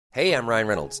Hey, I'm Ryan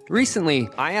Reynolds. Recently,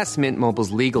 I asked Mint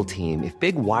Mobile's legal team if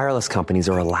big wireless companies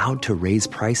are allowed to raise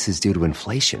prices due to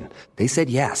inflation. They said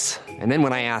yes. And then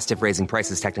when I asked if raising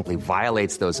prices technically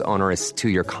violates those onerous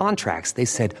two-year contracts, they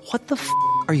said, "What the f***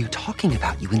 are you talking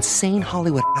about, you insane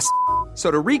Hollywood ass?" So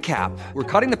to recap, we're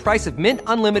cutting the price of Mint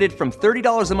Unlimited from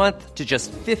 $30 a month to just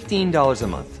 $15 a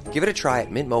month. Give it a try at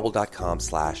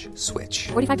mintmobile.com/switch.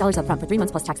 $45 up front for 3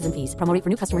 months plus taxes and fees. Promo rate for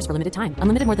new customers for limited time.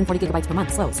 Unlimited more than 40 gigabytes per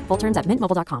month. Slows full terms at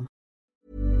mintmobile.com.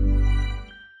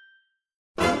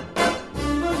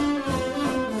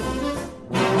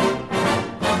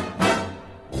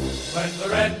 When the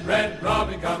red, red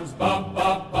robin comes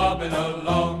bobbing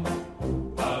along,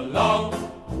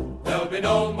 there'll be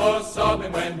no more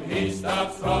sobbing when he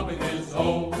starts throbbing his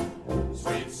old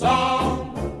sweet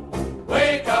song.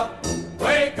 Wake up,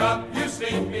 you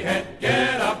sleepyhead,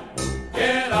 get up,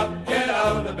 get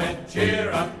out of bed,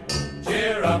 cheer up,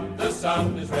 the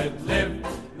sun is red, live,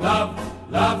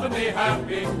 love, and be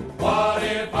happy. What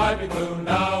if I be blue?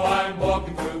 Now I'm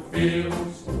walking through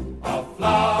fields of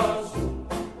flowers.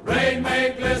 Rain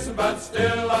may glisten, but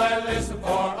still I listen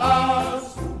for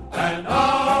hours and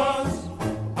hours.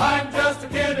 I'm just a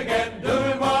kid again,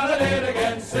 doing what I did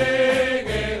again,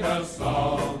 singing a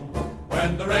song.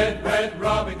 When the red, red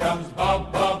robin comes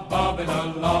bobbing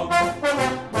along.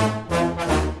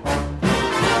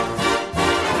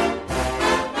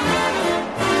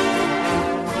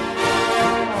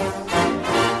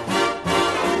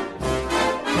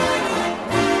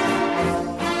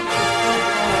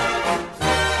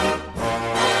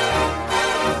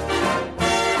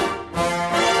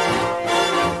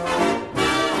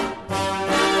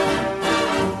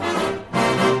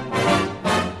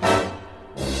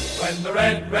 When the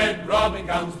red, red robin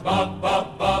comes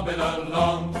bobbing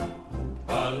along.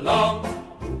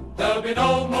 There'll be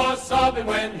no more sobbing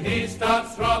when he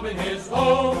starts throbbing his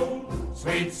own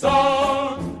sweet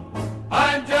song.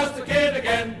 I'm just a kid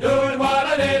again, doing what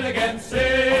I did again,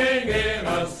 singing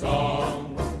a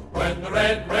song. When the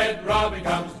red, red robin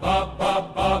comes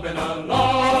bobbing along.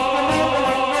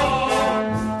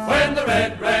 When the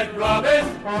red, red robin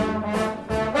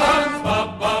comes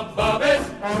bobbing.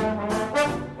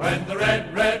 When the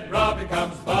red, red robin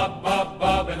comes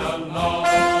bobbing along.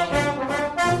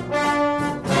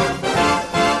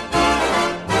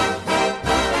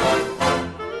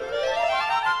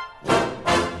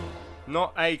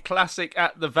 Not a classic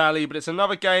at the Valley, but it's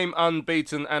another game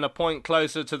unbeaten and a point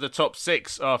closer to the top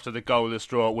six after the goalless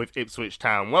draw with Ipswich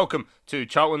Town. Welcome to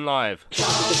Charlton Live.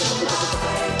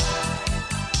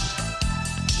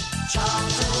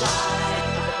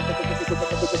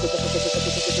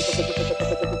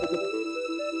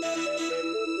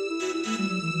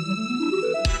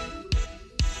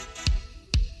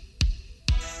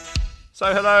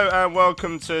 So hello and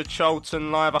welcome to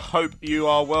Charlton Live. I hope you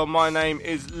are well. My name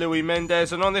is Louis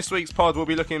Mendes, and on this week's pod we'll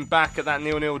be looking back at that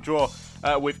 0-0 draw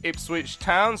with Ipswich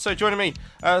Town. So joining me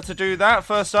to do that,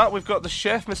 first up we've got the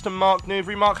chef, Mr. Mark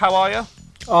Newbury. Mark, how are you?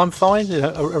 I'm fine.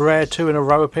 A rare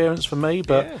 2-in-a-row appearance for me,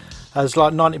 but yeah. As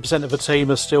like 90% of the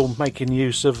team are still making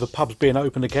use of the pubs being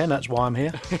open again, that's why I'm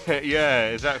here. Yeah,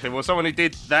 exactly. Well, someone who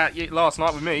did that last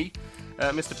night with me,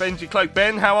 Mr. Benji Cloak.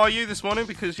 Ben, how are you this morning?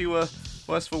 Because you were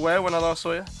worse for wear when I last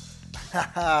saw you.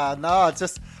 No,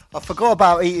 I forgot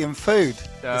about eating food.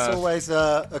 It's always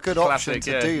a good classic,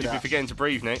 option to do You'll that. be forgetting to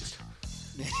breathe next.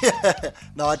 Yeah,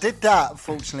 no, I did that,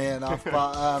 fortunately enough.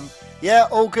 But yeah,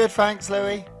 all good, thanks,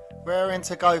 Louis. Raring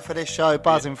to go for this show,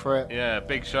 buzzing for it. Yeah,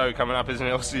 big show coming up, isn't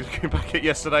it? Obviously, looking back at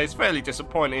yesterday's fairly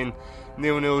disappointing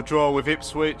 0-0 draw with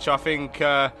Ipswich. I think,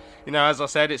 as I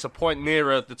said, it's a point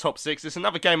nearer the top six. It's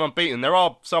another game unbeaten. There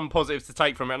are some positives to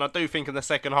take from it, and I do think in the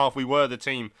second half we were the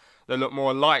team that looked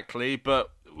more likely,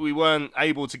 but we weren't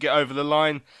able to get over the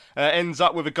line. Ends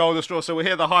up with a goalless draw. So we'll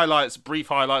hear the highlights, brief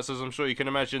highlights, as I'm sure you can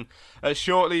imagine,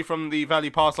 shortly from the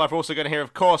Valley Past Life. We're also going to hear,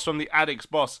 of course, from the Addicts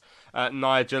boss,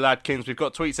 Nigel Adkins. We've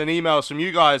got tweets and emails from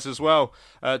you guys as well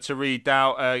to read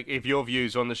out if your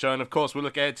views on the show. And, of course, we'll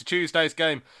look ahead to Tuesday's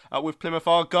game with Plymouth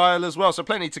Argyle as well. So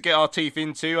plenty to get our teeth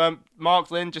into. Mark,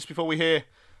 then, just before we hear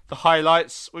the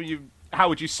highlights, how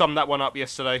would you sum that one up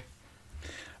yesterday?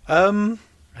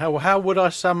 How would I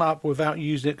sum up without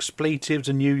using expletives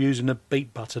and you using a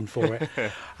beat button for it?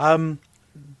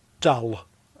 Dull.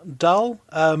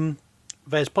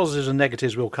 There's positives and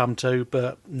negatives we'll come to,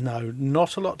 but no,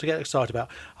 not a lot to get excited about.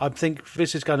 I think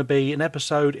this is going to be an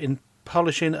episode in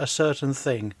polishing a certain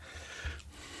thing.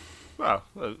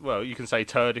 Well, you can say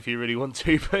turd if you really want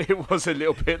to, but it was a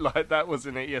little bit like that,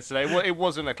 wasn't it, yesterday? Well, it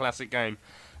wasn't a classic game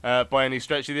by any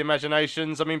stretch of the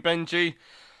imaginations. I mean, Benji,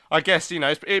 I guess,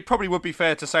 it probably would be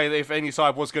fair to say that if any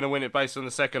side was going to win it based on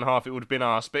the second half, it would have been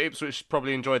us. But Ipswich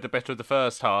probably enjoyed the better of the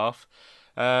first half.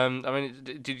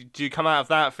 Did you come out of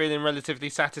that feeling relatively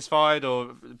satisfied or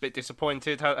a bit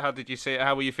disappointed? How did you see it?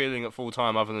 How were you feeling at full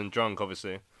time, other than drunk,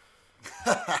 obviously?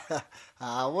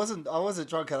 I wasn't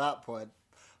drunk at that point.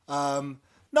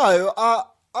 No,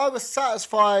 I was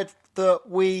satisfied that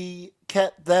we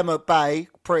kept them at bay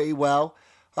pretty well.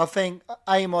 I think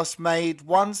Amos made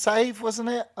one save, wasn't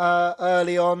it,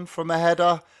 early on from a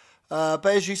header. But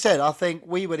as you said, I think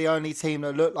we were the only team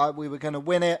that looked like we were going to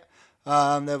win it.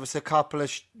 There was a couple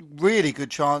of really good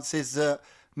chances that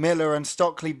Miller and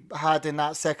Stockley had in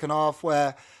that second half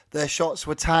where their shots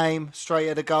were tame, straight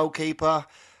at the goalkeeper.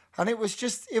 And it was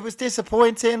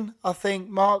disappointing. I think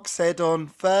Mark said on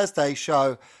Thursday's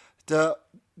show that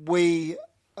we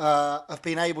have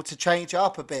been able to change it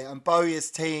up a bit. And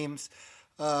Bowyer's teams,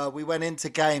 we went into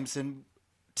games and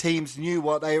teams knew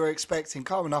what they were expecting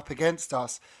coming up against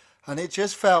us. And it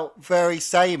just felt very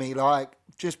samey, like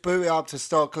just boot it up to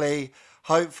Stockley.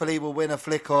 Hopefully we'll win a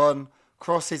flick on,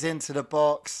 crosses into the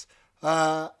box.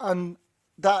 And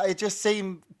that it just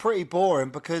seemed pretty boring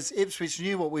because Ipswich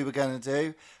knew what we were going to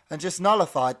do and just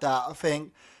nullified that. I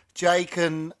think Jake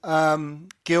and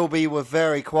Gilby were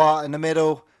very quiet in the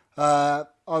middle. I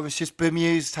was just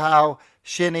bemused how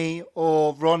Shinnie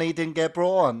or Ronnie didn't get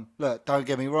brought on. Look, don't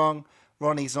get me wrong,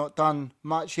 Ronnie's not done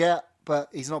much yet, but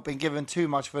he's not been given too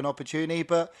much of an opportunity.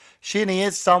 But Shinnie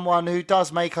is someone who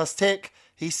does make us tick.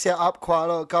 He set up quite a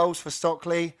lot of goals for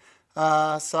Stockley.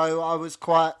 So I was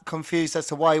quite confused as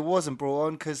to why he wasn't brought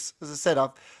on because, as I said,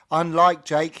 unlike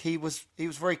Jake, he was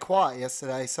very quiet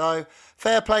yesterday. So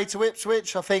fair play to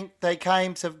Ipswich. I think they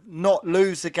came to not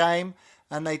lose the game,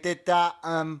 and they did that.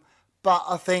 But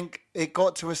I think it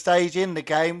got to a stage in the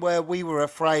game where we were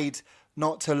afraid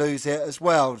not to lose it as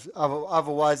well.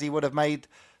 Otherwise, he would have made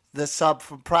the sub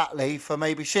from Pratley for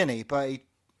maybe Shinnie, but he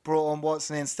brought on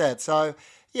Watson instead. So,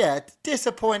 yeah,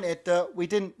 disappointed that we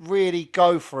didn't really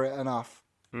go for it enough.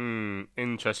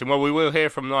 Interesting. Well, we will hear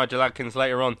from Nigel Adkins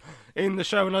later on in the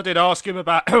show, and I did ask him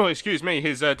about,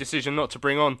 his decision not to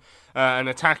bring on an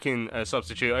attacking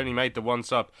substitute. Only made the one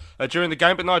sub during the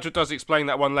game, but Nigel does explain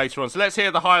that one later on. So let's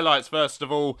hear the highlights first of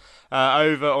all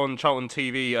over on Charlton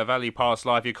TV, Valley Pass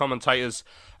Live. Your commentators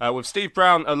with Steve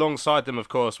Brown alongside them, of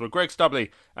course, were Greg Stubley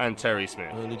and Terry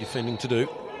Smith. Early defending to do.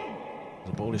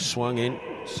 The ball is swung in.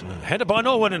 It's headed by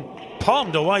Norwood and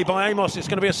palmed away by Amos. It's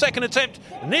going to be a second attempt,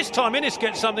 and this time Innes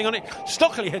gets something on it.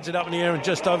 Stockley heads it up in the air and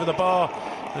just over the bar,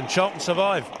 and Charlton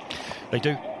survive. They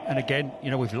do, and again,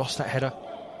 we've lost that header.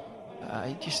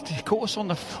 It just caught us on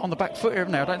the back foot here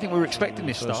now. I don't think we were expecting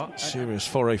this start. Serious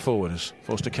foray forward as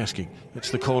Forster-Caskey hits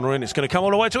the corner in. It's going to come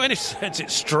all the way to Innes. Heads it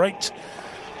straight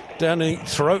down the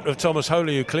throat of Thomas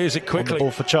Holy, who clears it quickly. On the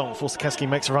ball for Charlton. Forster-Caskey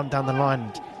makes a run down the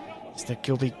line. Instead,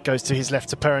 Gilby goes to his left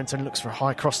to Perrington, looks for a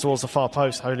high cross towards the far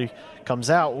post. Holy comes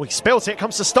out. We spilt it.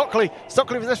 Comes to Stockley.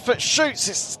 Stockley with his left foot shoots.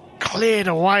 It's cleared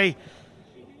away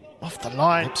off the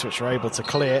line. Ipswich are able to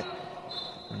clear.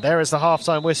 And there is the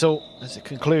half-time whistle as it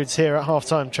concludes here at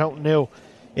half-time. Charlton 0,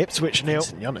 Ipswich 0.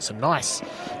 It's a nice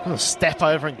little step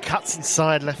over and cuts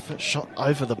inside. Left foot shot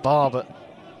over the bar, but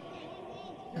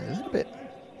a little bit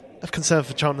of concern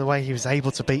for Charlton the way he was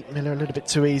able to beat Miller a little bit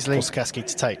too easily. Forster-Caskey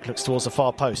to take, looks towards the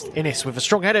far post. Innes with a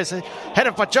strong header. It's a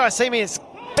header by Giacimi. It's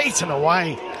beaten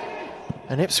away.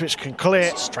 And Ipswich can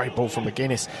clear. Stray ball from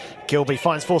McGuinness. Gilby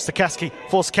finds Forster-Caskey.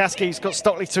 Forster-Caskey's got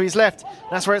Stockley to his left.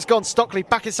 That's where it's gone. Stockley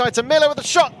back inside to Miller with a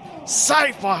shot.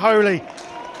 Saved by Holy.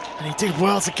 And he did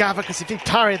well to gather because if he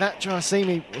parried that,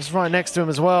 Giacimi was right next to him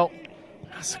as well.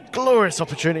 That's a glorious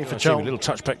opportunity for Charlton. A little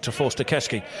touch back to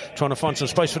Forster-Caskey, trying to find some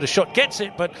space for the shot. Gets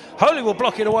it, but Holy will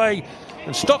block it away.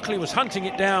 And Stockley was hunting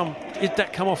it down. Did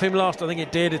that come off him last? I think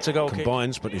it did. It's a goal kick.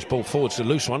 Combines, but his ball forward's a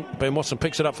loose one. Ben Watson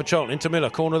picks it up for Charlton. Into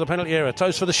Miller, corner of the penalty area.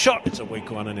 Toes for the shot. It's a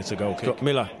weak one and it's a goal kick. Got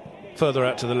Miller further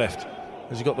out to the left.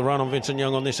 Has he got the run on Vincent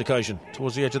Young on this occasion?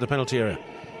 Towards the edge of the penalty area.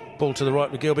 Ball to the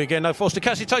right with Gilby again. No,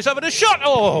 Forster-Caskey takes over the shot.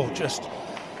 Oh, just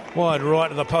wide right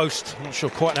of the post. Not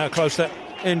sure quite how close that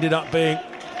ended up being.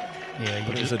 Yeah,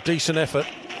 but it was a decent effort.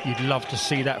 You'd love to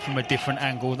see that from a different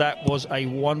angle. That was a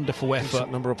wonderful effort.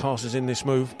 Decent number of passes in this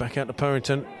move. Back out to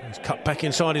Perrington. He's cut back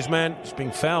inside his man. He's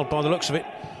being fouled by the looks of it.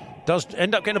 Does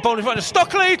end up getting the ball in front of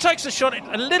Stockley. Takes the shot.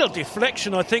 A little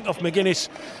deflection, I think, off McGuinness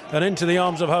and into the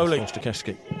arms of Holy.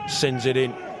 Forster-Caskey sends it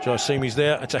in. Giacimi's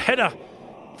there. It's a header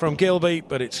from Gilby,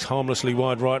 but it's harmlessly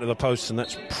wide right of the post, and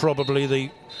that's probably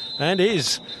the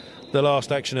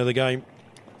last action of the game.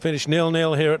 Finished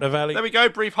 0-0 here at the Valley. There we go,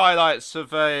 brief highlights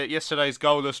of yesterday's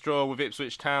goalless draw with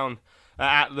Ipswich Town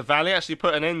at the Valley. Actually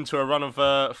put an end to a run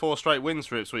of 4 straight wins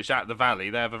for Ipswich at the Valley.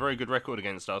 They have a very good record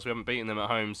against us. We haven't beaten them at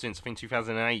home since, I think,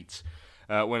 2008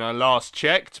 when I last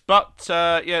checked. But,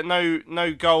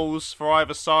 no goals for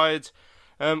either side.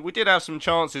 We did have some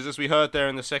chances, as we heard there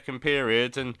in the second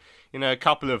period, and a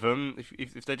couple of them,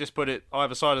 if they just put it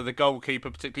either side of the goalkeeper,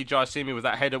 particularly Jai Simi with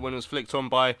that header when it was flicked on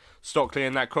by Stockley,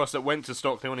 and that cross that went to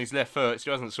Stockley on his left foot.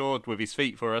 He hasn't scored with his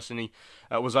feet for us, and he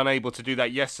was unable to do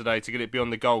that yesterday to get it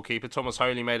beyond the goalkeeper. Thomas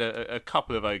Holy made a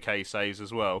couple of okay saves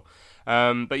as well.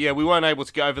 But yeah, we weren't able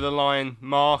to get over the line,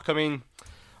 Mark. I mean,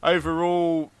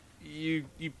 overall, you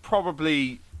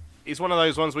probably... It's one of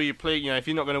those ones where you please, if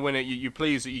you're not going to win it, you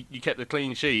please that you kept the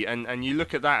clean sheet, and you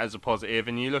look at that as a positive,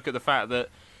 and you look at the fact that,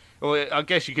 well, I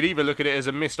guess you could either look at it as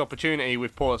a missed opportunity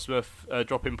with Portsmouth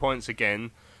dropping points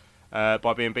again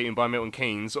by being beaten by Milton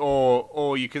Keynes,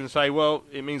 or you can say, well,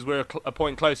 it means we're a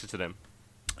point closer to them.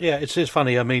 Yeah, it's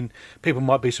funny. I mean, people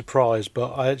might be surprised,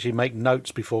 but I actually make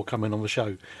notes before coming on the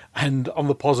show, and on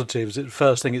the positives, the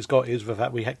first thing it's got is the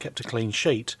fact we had kept a clean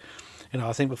sheet.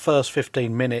 I think the first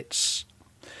 15 minutes...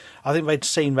 I think they'd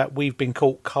seen that we've been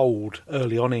caught cold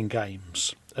early on in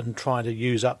games and trying to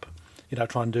use up,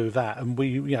 try and do that. And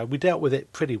we dealt with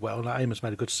it pretty well. Amos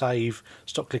made a good save.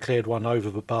 Stockley cleared one over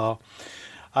the bar.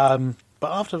 But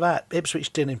after that,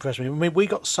 Ipswich didn't impress me. I mean, we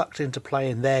got sucked into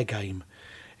playing their game,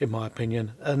 in my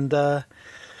opinion. And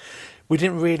we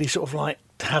didn't really sort of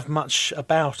have much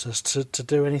about us to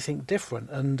do anything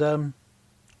different. And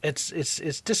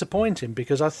it's disappointing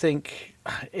because I think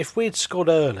if we'd scored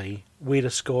early, we'd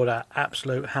have scored an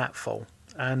absolute hatful.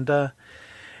 And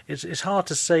it's hard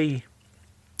to see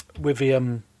with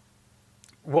the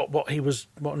what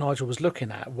Nigel was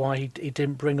looking at, why he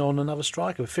didn't bring on another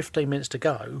striker with 15 minutes to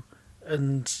go,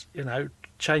 and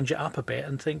change it up a bit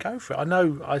and think go for it. I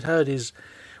know I'd heard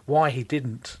why he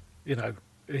didn't,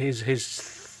 his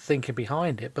thinking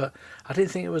behind it, but I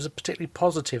didn't think it was a particularly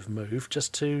positive move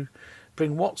just to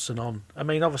bring Watson on. I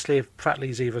mean, obviously, if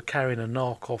Pratley's either carrying a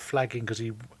knock or flagging because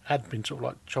he had been sort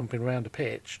of chomping around the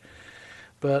pitch,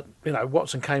 but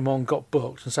Watson came on, got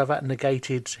booked, and so that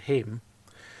negated him.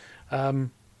 I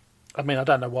mean, I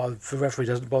don't know why the referee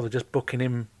doesn't bother just booking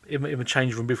him in the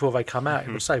change room before they come out.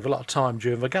 It would save a lot of time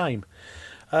during the game.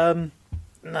 No,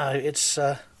 it's.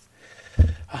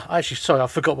 Sorry, I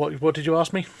forgot what did you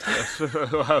ask me?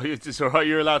 Well, it's all right.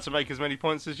 You're allowed to make as many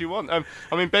points as you want. I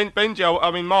mean, Benji.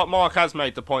 I mean, Mark has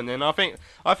made the point. Then I think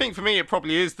for me it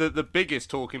probably is the biggest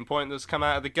talking point that's come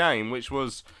out of the game, which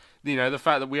was the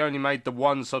fact that we only made the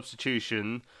one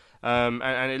substitution,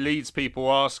 and it leads people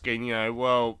asking,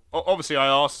 well, obviously I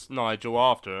asked Nigel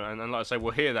after, and like I say,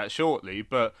 we'll hear that shortly,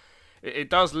 but.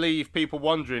 It does leave people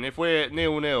wondering if we're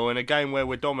 0-0 in a game where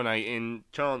we're dominating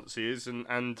chances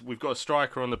and we've got a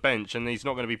striker on the bench and he's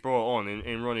not going to be brought on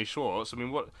in Ronnie Schwartz. I mean,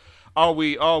 what are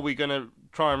we going to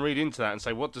try and read into that and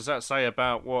say what does that say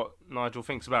about what Nigel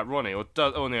thinks about Ronnie, or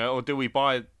do we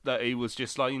buy that he was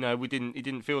just like he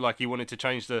didn't feel like he wanted to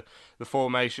change the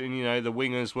formation? The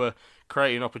wingers were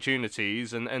creating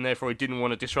opportunities and therefore he didn't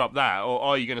want to disrupt that, or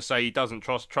are you going to say he doesn't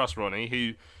trust Ronnie,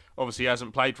 who obviously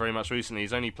hasn't played very much recently?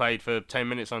 He's only played for 10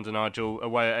 minutes under Nigel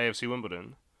away at AFC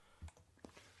Wimbledon.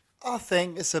 I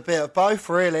think it's a bit of both,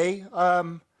 really.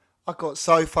 I got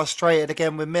so frustrated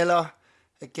again with Miller.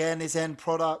 Again, his end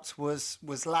product was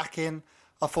lacking.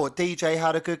 I thought DJ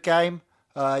had a good game.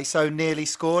 He so nearly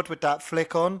scored with that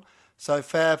flick on. So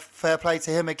fair play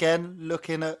to him again,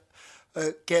 looking at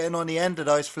getting on the end of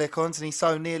those flick-ons, and he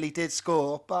so nearly did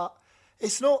score. But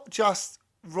it's not just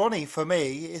Ronnie for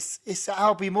me. It's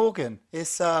Albie Morgan.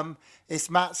 It's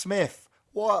Matt Smith.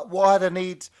 Why the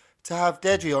need to have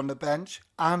Dedry on the bench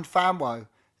and Fanwo?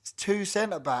 It's 2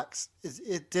 centre backs.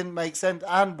 It didn't make sense.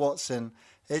 And Watson.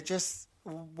 It just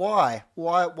why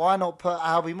not put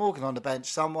Albie Morgan on the bench?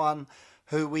 Someone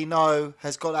who we know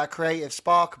has got that creative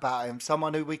spark about him.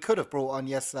 Someone who we could have brought on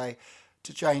yesterday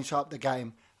to change up the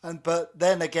game. But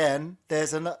then again,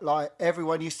 there's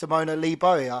everyone used to moan at Lee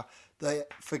Bowyer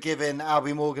for giving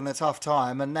Albie Morgan a tough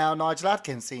time, and now Nigel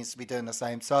Adkins seems to be doing the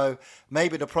same. So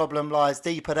maybe the problem lies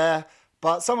deeper there.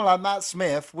 But someone like Matt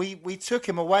Smith, we took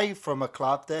him away from a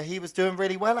club that he was doing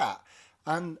really well at,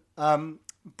 and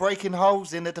breaking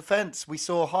holes in the defence. We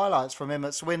saw highlights from him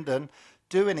at Swindon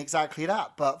doing exactly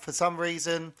that. But for some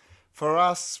reason, for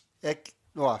us,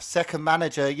 second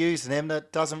manager using him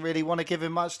that doesn't really want to give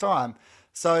him much time.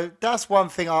 So that's one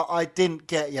thing I didn't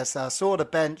get yesterday. I saw the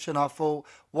bench and I thought,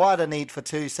 why the need for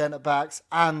 2 centre-backs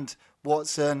and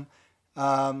Watson?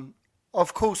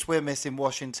 Of course we're missing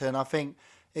Washington. I think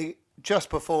just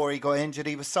before he got injured,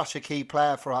 he was such a key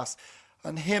player for us.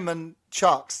 And him and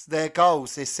Chucks, their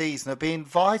goals this season have been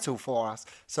vital for us.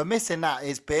 So missing that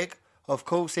is big. of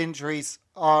course, injuries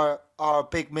are a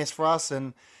big miss for us,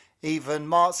 and even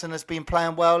Martson has been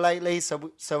playing well lately,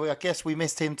 so I guess we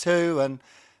missed him too, and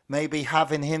maybe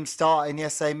having him starting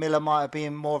yesterday, Miller might have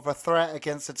been more of a threat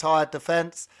against a tired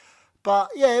defence. But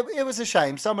yeah, it was a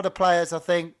shame. Some of the players, I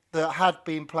think, that had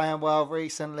been playing well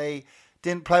recently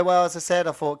didn't play well, as I said.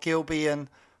 I thought Gilby and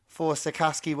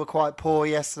Forster-Caskey were quite poor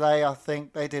yesterday. I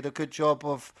think they did a good job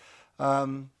of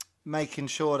making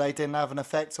sure they didn't have an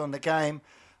effect on the game.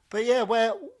 But yeah,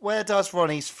 where does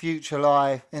Ronnie's future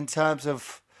lie in terms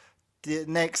of the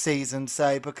next season,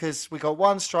 say? Because we got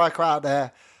one striker out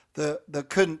there that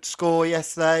couldn't score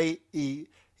yesterday. He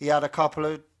had a couple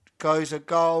of goes at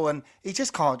goal, and he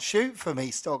just can't shoot for me,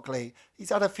 Stockley. He's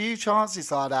had a few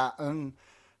chances like that, and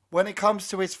when it comes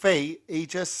to his feet, he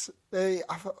just... it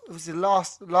was the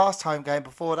last home game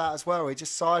before that as well. He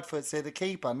just side-foots the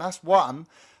keeper, and that's one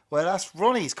where that's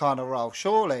Ronnie's kind of role,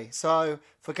 surely. So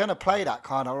if we're going to play that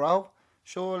kind of role,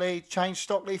 surely change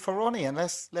Stockley for Ronnie, and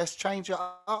let's change it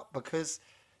up, because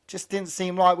just didn't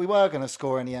seem like we were going to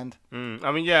score in the end.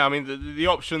 The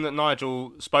option that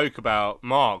Nigel spoke about,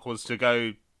 Mark, was to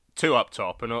go two up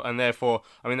top, and therefore,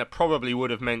 that probably would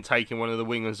have meant taking one of the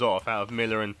wingers off out of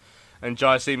Miller and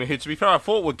Jaiyesima, who, to be fair, I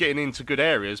thought were getting into good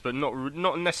areas, but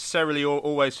not necessarily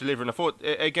always delivering. I thought,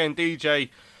 again, DJ,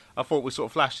 I thought was sort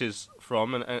of flashes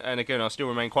from, and again, I still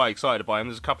remain quite excited by him.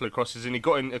 There's a couple of crosses, and he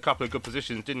got in a couple of good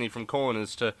positions, didn't he, from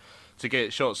corners to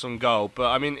get shots on goal.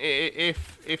 But,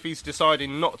 if he's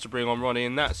deciding not to bring on Ronnie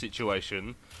in that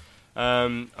situation...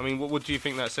 what do you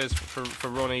think that says for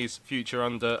Ronnie's future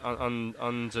under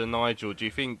Nigel? Do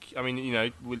you think,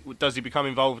 does he become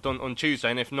involved on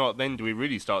Tuesday? And if not, then do we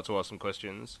really start to ask some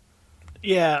questions?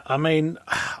 Yeah,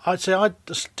 I'd say I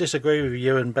disagree with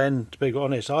you and Ben, to be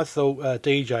honest. I thought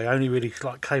DJ only really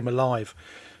came alive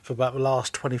for about the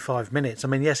last 25 minutes.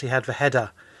 Yes, he had the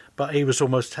header, but he was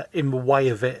almost in the way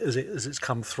of it as it's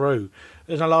come through.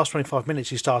 In the last 25 minutes,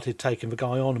 he started taking the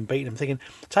guy on and beating him, thinking,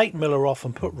 take Miller off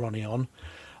and put Ronnie on.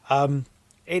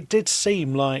 It did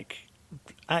seem like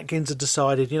Atkins had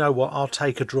decided, you know what, I'll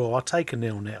take a draw, I'll take a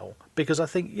 0-0, because I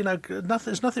think,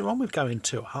 there's nothing wrong with going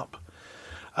 2 up.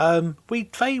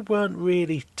 They weren't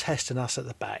really testing us at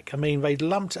the back. They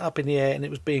lumped it up in the air and it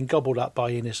was being gobbled up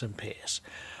by Innes and Pearce.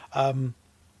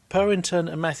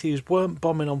 Purrington and Matthews weren't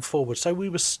bombing on forward, so we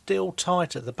were still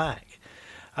tight at the back.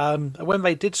 When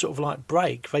they did sort of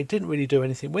break, they didn't really do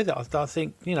anything with it. I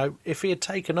think, if he had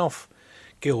taken off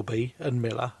Gilby and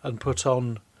Miller and put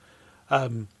on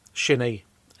Shinnie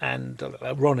and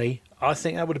Ronnie, I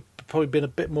think that would have probably been a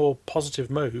bit more positive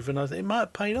move, and I think it might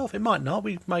have paid off. It might not.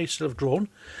 We may still have drawn.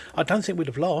 I don't think we'd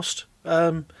have lost.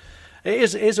 It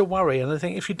is a worry, and I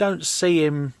think if you don't see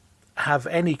him have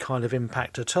any kind of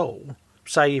impact at all,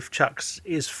 say if Chucks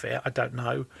is fit, I don't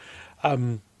know,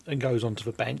 and goes onto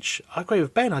the bench. I agree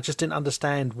with Ben. I just didn't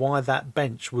understand why that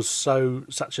bench was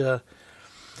such a...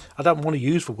 I don't want to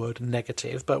use the word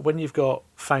negative, but when you've got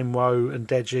Famewell and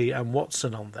Deji and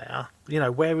Watson on there,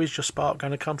 where is your spark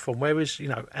going to come from? Where is,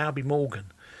 Albie Morgan,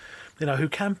 who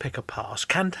can pick a pass,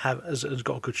 has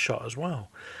got a good shot as well.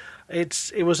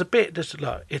 It was a bit just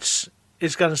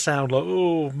it's going to sound like,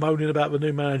 moaning about the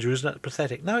new manager, isn't that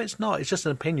pathetic? No, it's not. It's just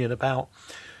an opinion about,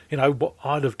 what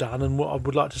I'd have done and what I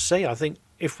would like to see. I think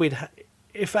if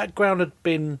that ground had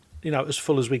been, as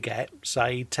full as we get,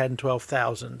 say 10,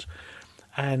 12,000,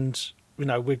 and,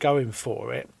 we're going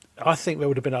for it, I think there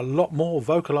would have been a lot more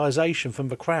vocalisation from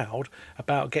the crowd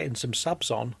about getting some subs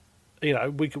on. We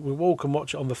all can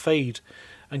watch it on the feed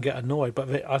and get annoyed,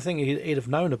 but I think he'd have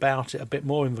known about it a bit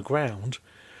more in the ground.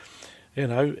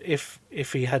 If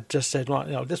he had just said,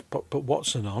 let's put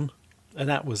Watson on, and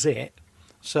that was it.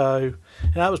 So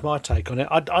that was my take on it.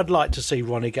 I'd like to see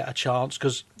Ronnie get a chance,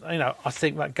 because, I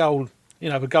think that goal,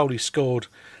 the goal he scored,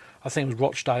 I think it was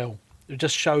Rochdale. It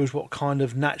just shows what kind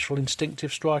of natural,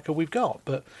 instinctive striker we've got.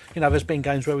 But, there's been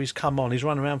games where he's come on, he's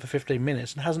run around for 15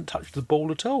 minutes and hasn't touched the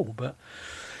ball at all. But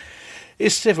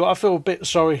it's difficult. I feel a bit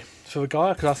sorry for the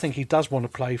guy, because I think he does want to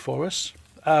play for us.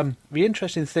 The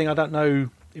interesting thing, I don't know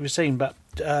if you've seen, but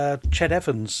Ched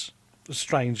Evans, a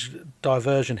strange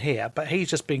diversion here, but he's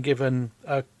just been given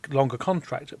a longer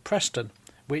contract at Preston,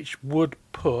 which would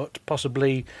put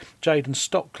possibly Jayden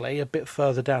Stockley a bit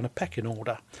further down a pecking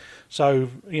order. So,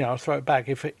 I'll throw it back.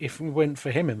 If we went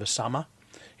for him in the summer,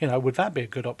 would that be a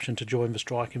good option to join the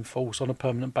striking force on a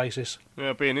permanent basis? Yeah,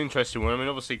 it'd be an interesting one.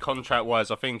 Obviously,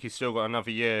 contract-wise, I think he's still got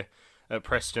another year at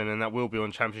Preston, and that will be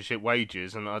on Championship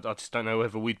wages. And I just don't know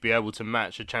whether we'd be able to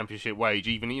match a Championship wage.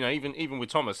 Even with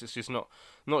Thomas, it's just not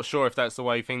sure if that's the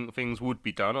way things would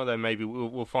be done. Although maybe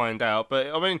we'll find out. But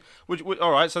I mean,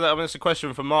 all right. So that's a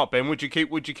question from Mark Ben. Would you keep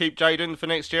Jayden for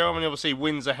next year? I mean, obviously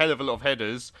wins a hell of a lot of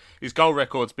headers. His goal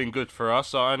record's been good for us.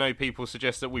 So I know people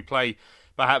suggest that we play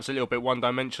perhaps a little bit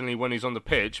one-dimensionally when he's on the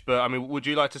pitch. But I mean, would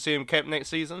you like to see him kept next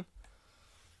season?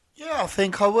 Yeah, I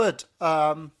think I would.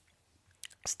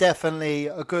 It's definitely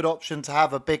a good option to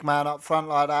have a big man up front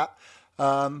like that,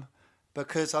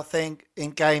 because I think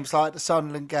in games like the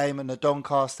Sunderland game and the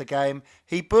Doncaster game,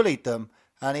 he bullied them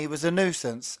and he was a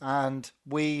nuisance. And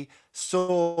we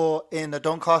saw in the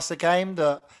Doncaster game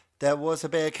that there was a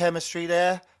bit of chemistry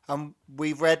there, and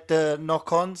we read the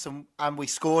knock-ons and we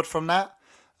scored from that.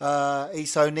 He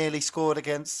so nearly scored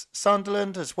against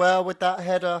Sunderland as well with that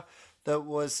header that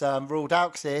was ruled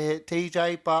out because it hit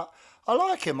TJ, but I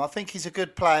like him. I think he's a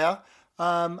good player.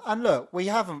 And look, we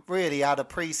haven't really had a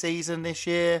pre-season this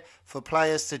year for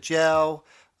players to gel.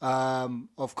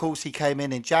 Of course, he came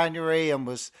in January and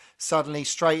was suddenly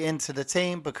straight into the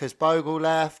team because Bogle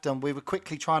left, and we were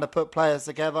quickly trying to put players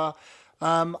together.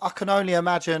 I can only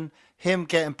imagine him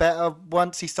getting better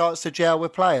once he starts to gel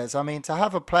with players. I mean, to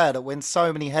have a player that wins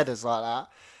so many headers like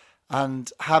that,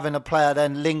 and having a player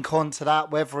then link on to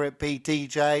that, whether it be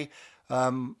DJ,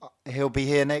 he'll be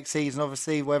here next season,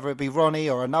 obviously, whether it be Ronnie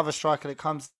or another striker that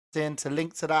comes in to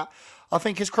link to that, I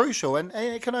think is crucial. And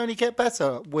it can only get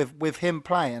better with him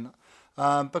playing,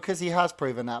 because he has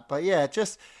proven that. But yeah,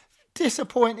 just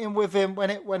disappointing with him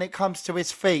when it comes to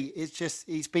his feet. It's just,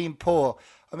 he's been poor.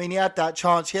 I mean, he had that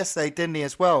chance yesterday, didn't he,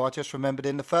 as well? I just remembered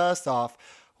in the first half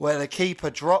where the keeper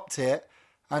dropped it,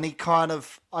 and he kind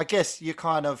of, I guess you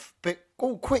kind of,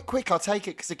 quick, I'll take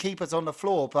it because the keeper's on the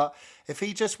floor. But if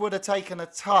he just would have taken a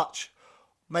touch,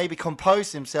 maybe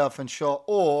composed himself and shot,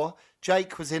 or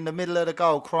Jake was in the middle of the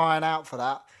goal crying out for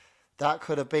that, that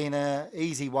could have been an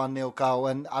easy 1-0 goal.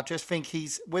 And I just think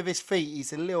with his feet,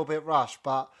 he's a little bit rushed.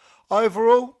 But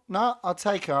overall, no, I'll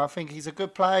take him. I think he's a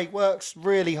good player. He works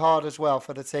really hard as well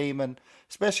for the team, and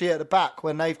especially at the back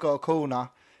when they've got a corner,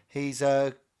 he's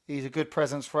a good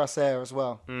presence for us there as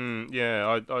well.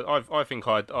 Yeah, I think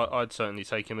I'd certainly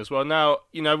take him as well. Now,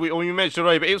 we mentioned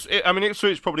already, but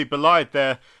Ipswich probably belied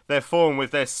their form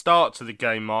with their start to the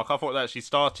game, Mark. I thought they actually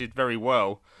started very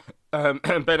well.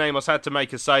 Ben Amos had to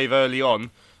make a save early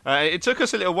on. It took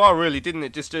us a little while, really, didn't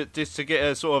it, just to get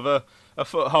a sort of a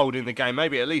foothold in the game,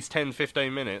 maybe at least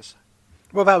 10-15 minutes.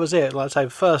 Well, that was it. Like I say, the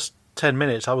first 10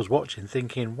 minutes I was watching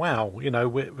thinking, wow,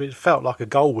 it felt like a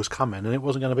goal was coming and it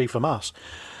wasn't going to be from us.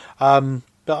 But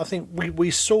I think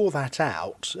we saw that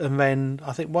out, and then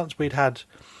I think once we'd had,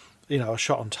 a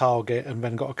shot on target and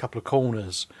then got a couple of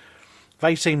corners,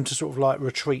 they seemed to sort of like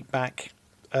retreat back.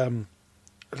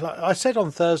 Like I said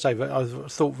on Thursday, that I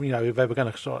thought, they were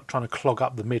going to start trying to clog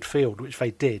up the midfield, which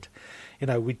they did.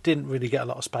 We didn't really get a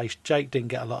lot of space. Jake didn't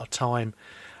get a lot of time.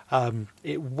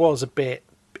 It was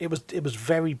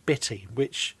very bitty,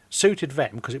 which suited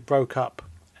them because it broke up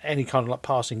any kind of like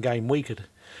passing game we could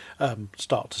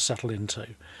start to settle into.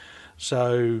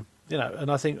 So,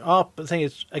 and I think the thing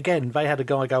is, again, they had a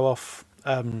guy go off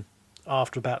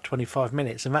after about 25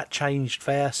 minutes, and that changed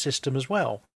their system as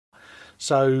well.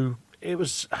 So it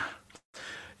was,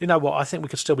 I think we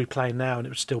could still be playing now and it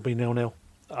would still be 0-0.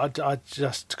 I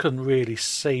just couldn't really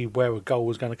see where a goal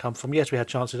was going to come from. Yes, we had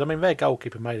chances. I mean, their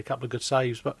goalkeeper made a couple of good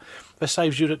saves, but they're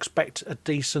saves you'd expect a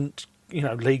decent,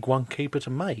 League One keeper to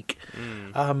make.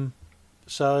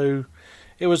 So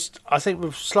it was, I think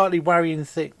the slightly worrying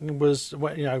thing was,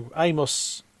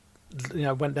 Amos,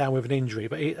 went down with an injury,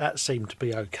 but that seemed to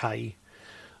be okay.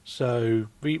 So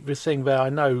the thing there, I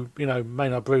know,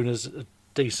 Maynard Bruner's a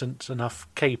decent enough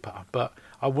keeper, but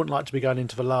I wouldn't like to be going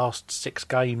into the last 6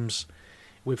 games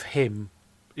with him,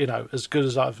 as good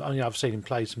as I've seen him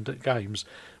play some games,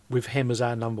 with him as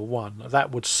our number one.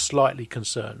 That would slightly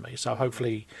concern me. So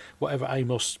hopefully whatever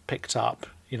Amos picked up,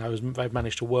 they've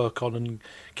managed to work on and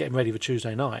get him ready for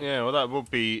Tuesday night. Yeah, well, that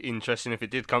would be interesting if it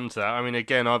did come to that. I mean,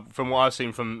 again, from what I've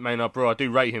seen from Maynard Brewer, I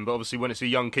do rate him, but obviously when it's a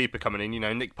young keeper coming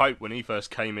in, Nick Pope, when he first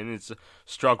came in, has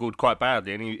struggled quite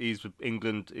badly, and he's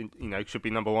England, should be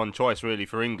number one choice, really,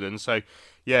 for England. So,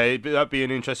 yeah, that'd be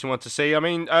an interesting one to see. I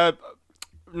mean,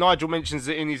 Nigel mentions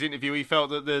that in his interview, he felt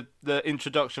that the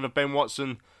introduction of Ben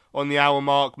Watson on the hour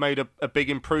mark made a big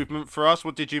improvement for us.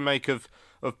 What did you make of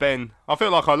Ben? I feel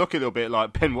like I look a little bit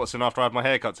like Ben Watson after I had my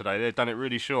haircut today. They've done it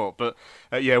really short. But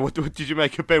what did you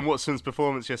make of Ben Watson's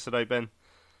performance yesterday, Ben?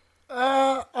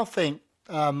 I think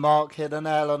Mark hit the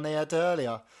nail on the head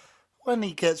earlier. when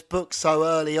he gets booked so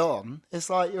early on, it's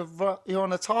like you're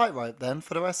on a tightrope then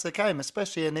for the rest of the game,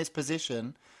 especially in this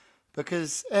position,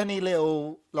 because any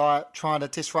little like trying to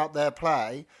disrupt their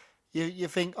play, you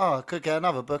think, oh, I could get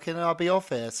another booking and I'll be off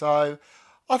here. So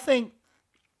I think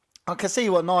I can see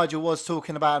what Nigel was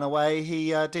talking about in a way.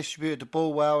 He distributed the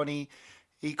ball well and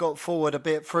he got forward a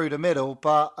bit through the middle.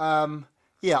 But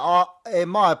in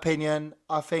my opinion,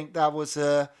 I think that was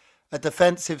a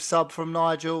defensive sub from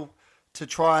Nigel to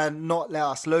try and not let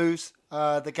us lose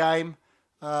the game.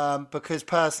 Because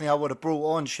personally, I would have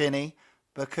brought on Shinnie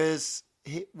because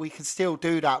we can still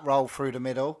do that role through the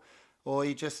middle. Or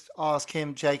you just ask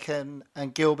him, Jake and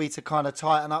Gilby to kind of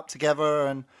tighten up together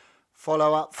and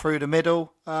follow up through the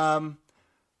middle.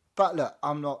 But look,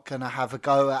 I'm not going to have a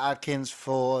go at Adkins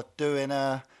for doing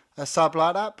a sub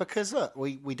like that because, look,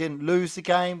 we didn't lose the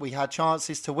game. We had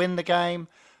chances to win the game.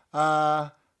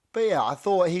 But yeah, I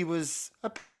thought he was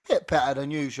a bit better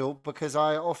than usual because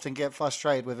I often get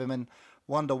frustrated with him and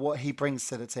wonder what he brings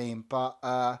to the team.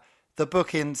 But the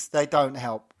bookings, they don't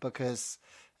help because,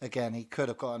 again, he could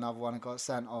have got another one and got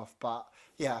sent off. But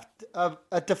yeah,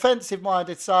 a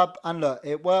defensive-minded sub. And look,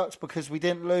 it works because we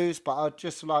didn't lose, but I'd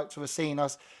just like to have seen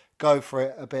us go for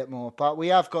it a bit more. But we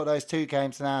have got those 2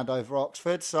 games in hand over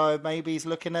Oxford, so maybe he's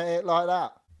looking at it like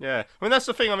that. Yeah, I mean that's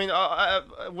the thing. I mean,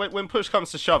 when push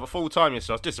comes to shove at full time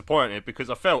yesterday, I was disappointed because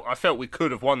I felt we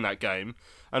could have won that game,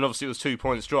 and obviously it was 2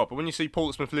 points drop. But when you see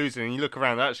Portsmouth losing and you look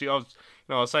around, actually, I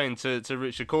was saying to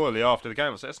Richard Corley after the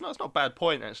game, I said it's not a bad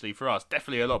point actually for us.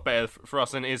 Definitely a lot better for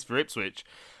us than it is for Ipswich.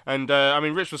 And I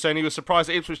mean, Rich was saying he was surprised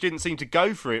that Ipswich didn't seem to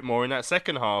go for it more in that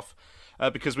second half.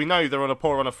 Because we know they're on a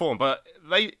poor run of form, but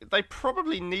they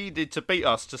probably needed to beat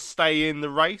us to stay in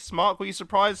the race. Mark, were you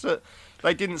surprised that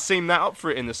they didn't seem that up for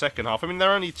it in the second half? I mean,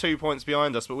 they're only 2 points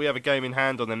behind us, but we have a game in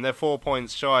hand on them. They're 4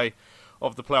 points shy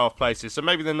of the playoff places, so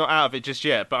maybe they're not out of it just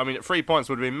yet. But I mean, 3 points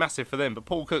would have been massive for them. But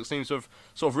Paul Cook seems to have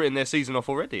sort of written their season off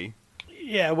already.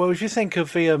 Yeah, well, if you think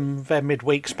of their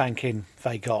midweek spanking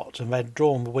they got, and they'd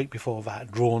drawn the week before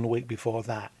that, drawn the week before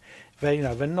that,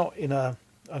 they're not in a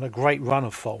great run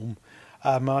of form.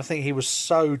 I think he was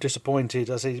so disappointed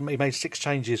as he made 6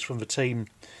 changes from the team,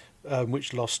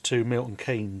 which lost to Milton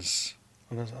Keynes.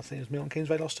 I think it was Milton Keynes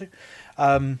they lost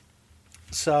to.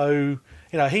 So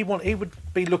he would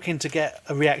be looking to get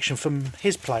a reaction from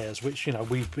his players, which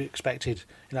we expected.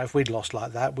 If we'd lost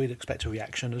like that, we'd expect a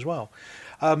reaction as well.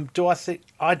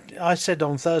 I said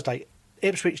on Thursday,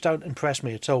 Ipswich don't impress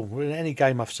me at all. In any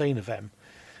game I've seen of them,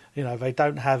 they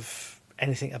don't have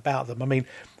anything about them. I mean,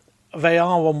 they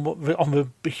are on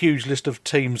the huge list of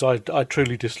teams I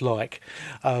truly dislike,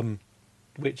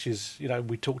 which is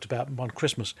we talked about on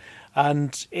Christmas,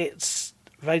 and it's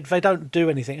they don't do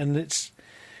anything, and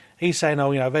he's saying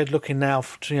they're looking now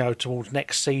towards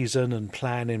next season and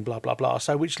planning blah blah blah.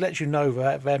 So which lets you know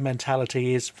that their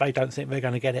mentality is they don't think they're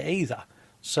going to get it either.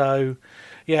 So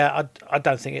yeah, I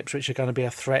don't think Ipswich are going to be a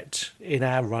threat in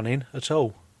our running at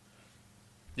all.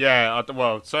 Yeah,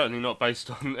 well, certainly not based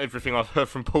on everything I've heard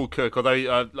from Paul Cook,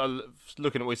 although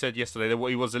looking at what he said yesterday,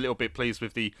 he was a little bit pleased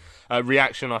with the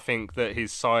reaction, I think, that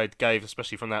his side gave,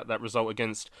 especially from that result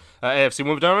against AFC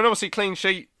Wimbledon. And obviously, clean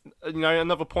sheet,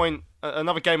 another point,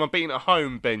 another game unbeaten at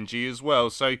home, Benji, as well.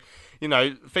 So,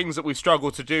 things that we've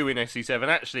struggled to do in SC7.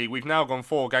 Actually, we've now gone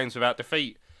 4 games without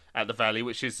defeat at the Valley,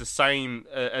 which is the same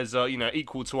as,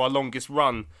 equal to our longest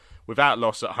run without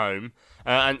loss at home.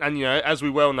 And as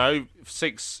we well know,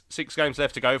 six games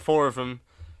left to go, 4 of them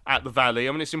at the Valley.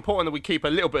 I mean, it's important that we keep a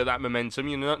little bit of that momentum.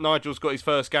 Nigel's got his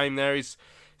first game there. He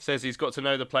says he's got to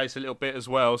know the place a little bit as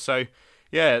well. So,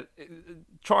 yeah,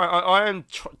 I am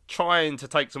trying to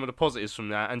take some of the positives from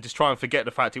that and just try and forget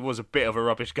the fact it was a bit of a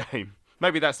rubbish game.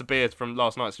 Maybe that's the beer from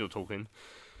last night still talking.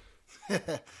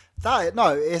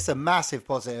 No, it's a massive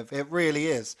positive. It really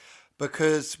is.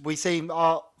 Because we seem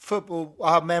our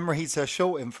memories are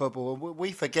short in football.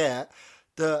 We forget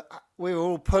that we were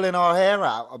all pulling our hair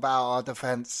out about our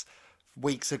defence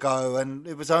weeks ago, and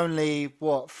it was only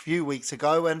a few weeks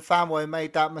ago when Fanway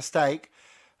made that mistake,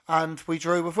 and we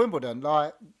drew with Wimbledon.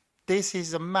 Like, this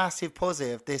is a massive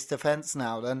positive, this defence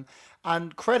now,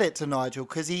 and credit to Nigel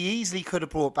because he easily could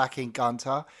have brought back in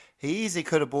Gunter, he easily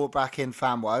could have brought back in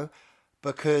Fanway,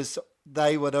 because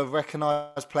they would have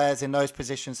recognised players in those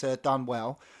positions that had done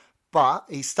well. But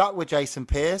he stuck with Jason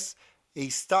Pearce.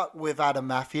 He stuck with Adam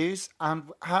Matthews.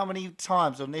 And how many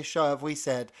times on this show have we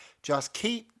said, just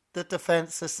keep the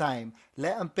defence the same.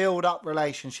 Let them build up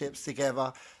relationships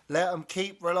together. Let them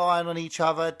keep relying on each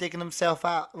other, digging themselves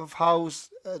out of holes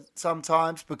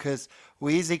sometimes, because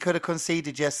we easily could have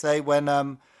conceded yesterday when,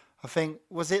 I think,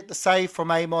 was it the save from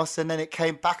Amos and then it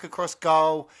came back across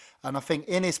goal And I think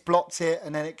Innes blocked it,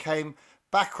 and then it came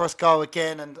back across goal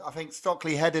again, and I think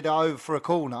Stockley headed it over for a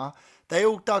corner. They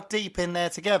all dug deep in there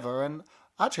together, and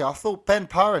actually I thought Ben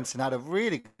Purrington had a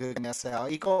really good SL.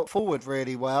 He got forward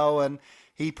really well, and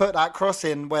he put that cross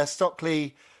in where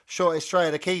Stockley shot it straight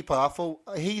at the keeper. I thought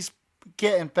he's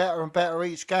getting better and better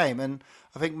each game, and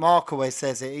I think Mark always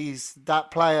says it. He's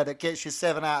that player that gets you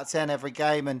 7 out of 10 every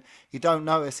game, and you don't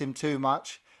notice him too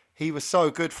much. He was so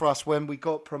good for us when we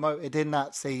got promoted in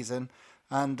that season,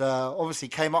 and obviously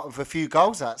came up with a few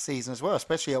goals that season as well,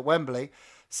 especially at Wembley.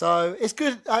 So it's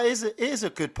good. It is a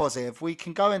good positive. We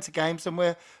can go into games and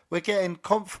we're getting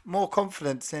more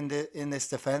confidence in this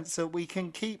defence, so we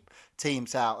can keep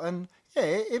teams out. And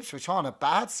yeah, Ipswich aren't a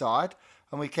bad side,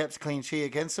 and we kept a clean sheet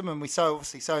against them, and we so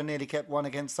nearly kept one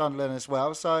against Sunderland as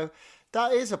well. So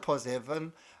that is a positive.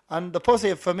 And the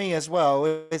positive for me as well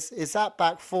is that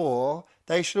back four,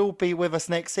 they should all be with us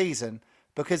next season.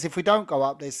 Because if we don't go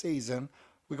up this season,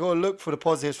 we've got to look for the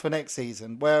positives for next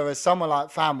season. Whereas someone like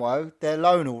Famwo, their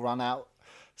loan will run out.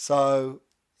 So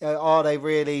are they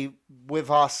really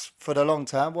with us for the long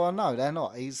term? Well, no, they're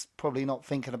not. He's probably not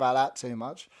thinking about that too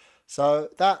much. So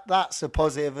that's a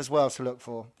positive as well to look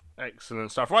for.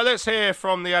 Excellent stuff. Right, let's hear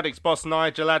from the Addicks boss,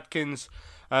 Nigel Adkins.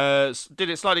 Did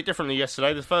it slightly differently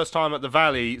yesterday. The first time at the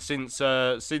Valley since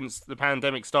the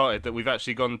pandemic started that we've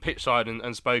actually gone pitchside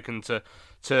and spoken to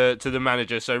the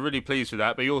manager. So really pleased with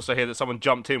that. But you also hear that someone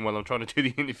jumped in while I'm trying to do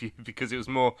the interview because it was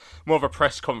more of a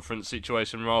press conference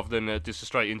situation rather than just a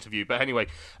straight interview. But anyway,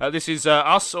 this is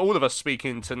all of us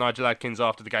speaking to Nigel Adkins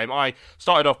after the game. I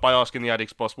started off by asking the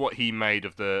Addicks boss what he made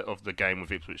of the game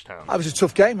with Ipswich Town. It was a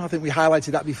tough game. I think we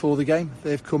highlighted that before the game.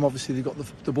 They've come, obviously, they've got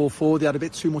the ball forward. They had a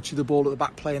bit too much of the ball at the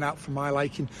back playing out for my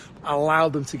liking.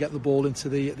 Allowed them to get the ball into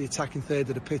the attacking third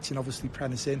of the pitch and obviously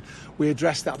Prentice in. We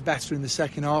addressed that better in the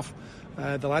second half.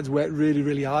 The lads worked really,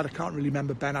 really hard. I can't really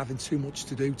remember Ben having too much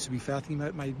to do, to be fair. I think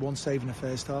he made one save in the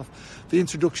first half. The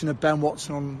introduction of Ben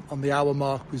Watson on the hour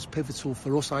mark was pivotal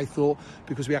for us, I thought,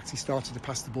 because we actually started to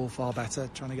pass the ball far better,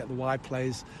 trying to get the wide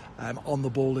players on the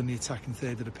ball in the attacking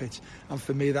third of the pitch. And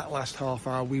for me, that last half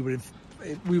hour, we were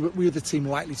the team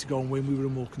likely to go and win. We were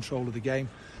in more control of the game.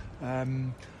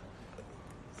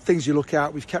 Things you look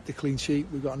at, we've kept a clean sheet.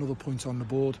 We've got another point on the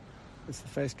board. It's the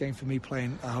first game for me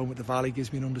playing at home at the Valley.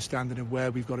 Gives me an understanding of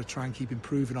where we've got to try and keep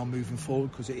improving on moving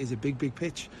forward, because it is a big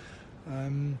pitch.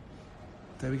 There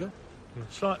we go.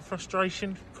 Slight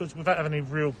frustration because without having any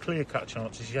real clear-cut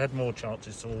chances, you had more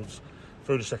chances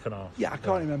through the second half. Yeah, I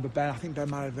can't remember Ben. I think Ben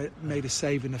might have made a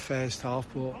save in the first half,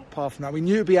 but apart from that, we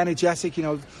knew it'd be energetic. You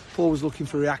know, Paul was looking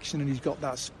for reaction and he's got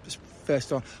that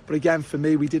first on. But again, for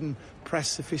me, we didn't press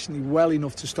sufficiently well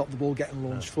enough to stop the ball getting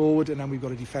launched forward, and then we've got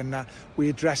to defend that. We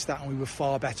addressed that and we were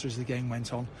far better as the game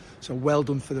went on. So well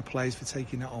done for the players for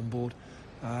taking that on board.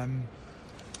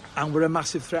 And we're a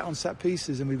massive threat on set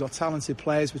pieces, and we've got talented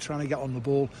players. We're trying to get on the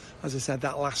ball. As I said,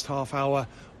 that last half hour,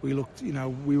 we looked,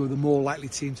 we were the more likely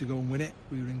team to go and win it.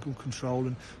 We were in good control,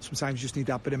 and sometimes you just need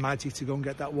that bit of magic to go and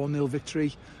get that 1-0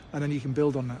 victory, and then you can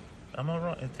build on that. Am I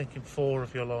right in thinking 4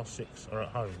 of your last 6 are at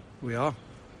home? We are.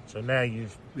 So now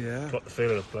you've got the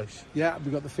feel of the place. Yeah,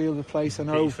 we've got the feel of the place. I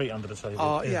know. Get your feet under the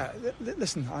table.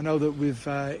 Listen, I know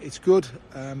that it's good.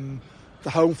 The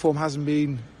home form hasn't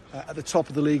been at the top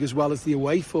of the league as well as the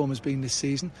away form has been this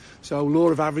season. So law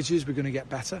of averages, we're going to get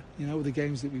better, with the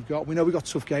games that we've got. We know we've got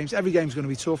tough games. Every game's going to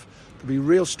be tough. There'll be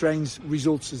real strange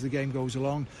results as the game goes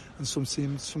along, and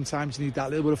sometimes you need that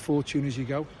little bit of fortune as you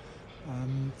go.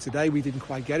 Today we didn't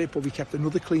quite get it, but we kept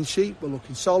another clean sheet. We're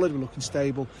looking solid, we're looking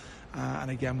stable,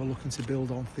 and again we're looking to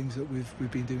build on things that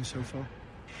we've been doing so far.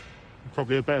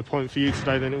 Probably a better point for you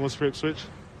today than it was for Ipswich.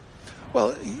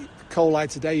 Well, Cole Light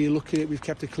today, you look at it, we've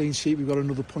kept a clean sheet, we've got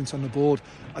another point on the board.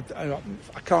 I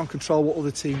can't control what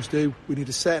other teams do. We need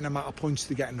a certain amount of points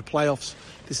to get in the playoffs.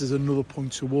 This is another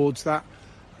point towards that.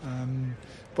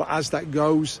 But as that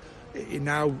goes, it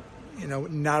now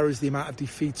narrows the amount of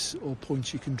defeats or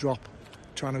points you can drop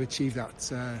trying to achieve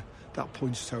that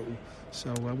points total. So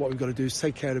what we've got to do is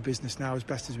take care of business now as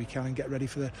best as we can and get ready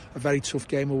for a very tough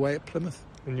game away at Plymouth.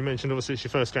 And you mentioned obviously it's your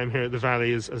first game here at the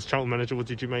Valley as Charlton manager. What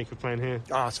did you make of playing here?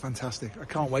 It's fantastic. I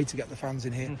can't wait to get the fans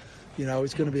in here.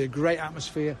 It's going to be a great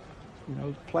atmosphere.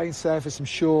 Playing surface, I'm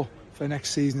sure, for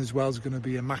next season as well is going to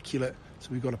be immaculate. so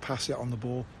we've got to pass it on the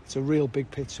ball. It's a real big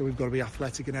pitch, so we've got to be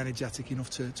athletic and energetic enough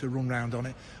to run round on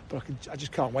it. But I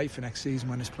just can't wait for next season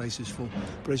when this place is full.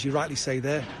 But as you rightly say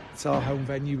there, it's our home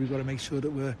venue. We've got to make sure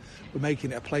that we're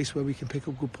making it a place where we can pick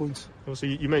up good points.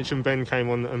 Obviously, you mentioned Ben came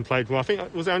on and played well. I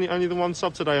think, was there only the one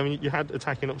sub today? I mean, you had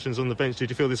attacking options on the bench.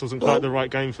 Did you feel this wasn't quite the right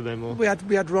game for them? Or? We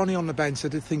had Ronnie on the bench. I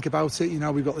did think about it.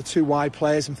 We've got the two wide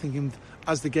players. I'm thinking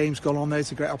as the game's gone on there,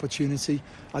 it's a great opportunity.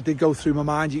 I did go through my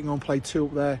mind, you can go and play two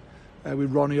up there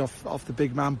with Ronnie off the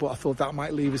big man, but I thought that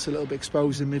might leave us a little bit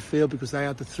exposed in midfield because they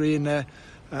had the three in there.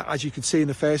 As you could see in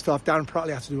the first half, Darren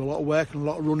Pratley had to do a lot of work and a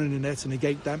lot of running in there to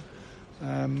negate them.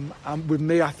 And with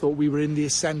me, I thought we were in the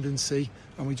ascendancy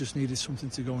and we just needed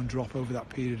something to go and drop over that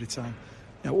period of time.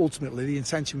 Ultimately, the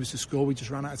intention was to score, we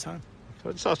just ran out of time.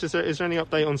 I just asked, is there any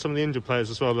update on some of the injured players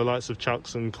as well, the likes of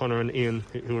Chucks and Connor and Ian,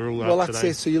 who are all out today? Well, that's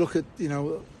it. So you look at,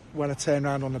 when I turn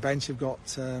around on the bench, you've got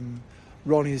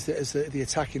Ronnie as the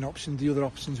attacking option. The other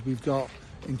options we've got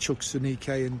in Chucks,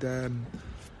 Sunike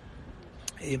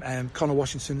and Connor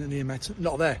Washington and Ian Metton,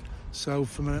 not there. So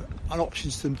from an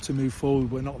options to move forward,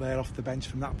 we're not there off the bench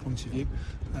from that point of view.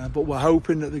 But we're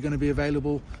hoping that they're going to be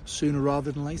available sooner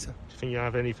rather than later. Do you think you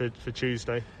have any for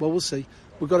Tuesday? Well, we'll see.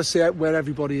 We've got to see where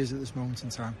everybody is at this moment in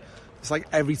time. It's like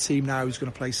every team now is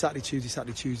going to play Saturday,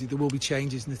 Tuesday. There will be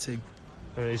changes in the team.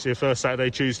 It's your first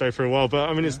Saturday, Tuesday for a while, but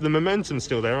I mean, the momentum's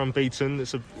still there, unbeaten.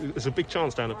 It's a big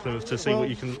chance down at Plymouth to see what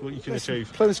you can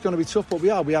achieve. Plymouth's going to be tough, but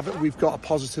we've got a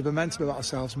positive momentum about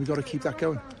ourselves, and we've got to keep that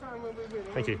going.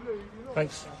 Thank you.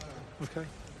 Thanks. Okay.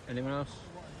 Anyone else?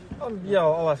 Yeah,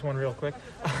 I'll ask one real quick.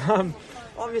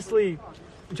 Obviously,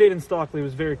 Jayden Stockley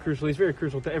was very crucial. He's very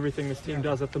crucial to everything this team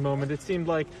does at the moment. It seemed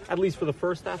like, at least for the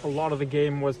first half, a lot of the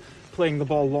game was playing the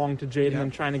ball long to Jayden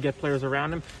and trying to get players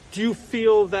around him. Do you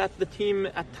feel that the team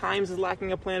at times is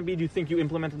lacking a plan B? Do you think you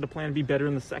implemented the plan B better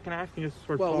in the second half? Can you just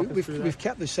sort of talk us through that? We've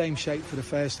kept the same shape for the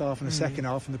first half and the second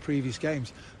half in the previous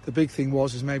games. The big thing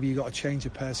was maybe you got a change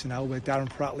of personnel where Darren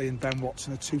Pratley and Ben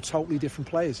Watson are two totally different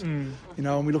players. And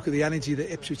we look at the energy that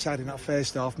Ipswich had in that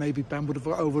first half, maybe Ben would have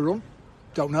overrun.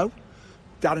 Don't know.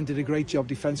 Darren did a great job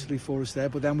defensively for us there,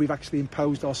 but then we've actually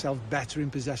imposed ourselves better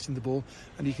in possessing the ball,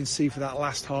 and you can see for that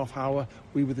last half hour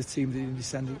we were the team that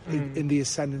in the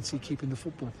ascendancy, keeping the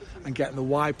football and getting the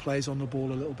wide players on the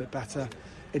ball a little bit better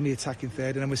in the attacking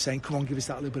third, and then we're saying, come on, give us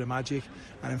that little bit of magic,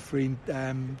 and then freeing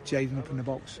Jayden up in the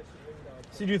box.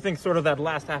 So do you think sort of that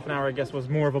last half an hour, I guess, was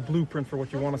more of a blueprint for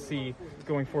what you want to see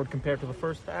going forward compared to the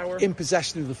first hour? In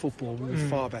possession of the football, we were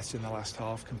far better in the last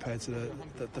half compared to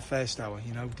the first hour,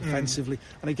 defensively.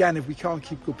 And again, if we can't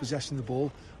keep good possession of the ball,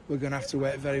 we're going to have to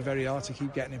work very, very hard to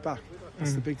keep getting it back.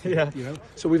 That's the big thing,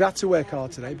 So we've had to work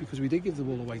hard today because we did give the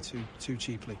ball away too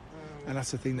cheaply. And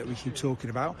that's the thing that we keep talking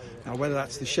about. Now, whether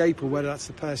that's the shape or whether that's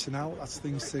the personnel, that's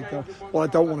things to go. What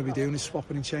I don't want to be doing is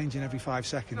swapping and changing every 5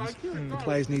 seconds. The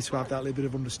players need to have that little bit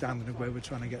of understanding of where we're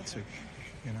trying to get to,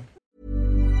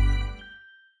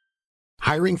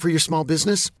 Hiring for your small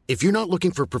business? If you're not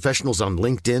looking for professionals on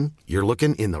LinkedIn, you're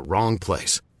looking in the wrong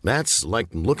place. That's like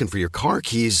looking for your car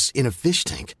keys in a fish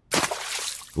tank.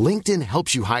 LinkedIn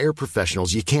helps you hire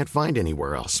professionals you can't find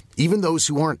anywhere else, even those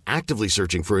who aren't actively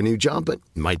searching for a new job but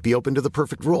might be open to the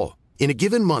perfect role. In a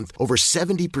given month, over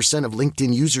 70% of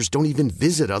LinkedIn users don't even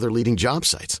visit other leading job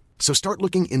sites. So start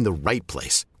looking in the right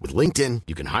place. With LinkedIn,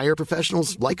 you can hire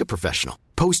professionals like a professional.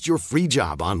 Post your free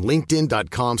job on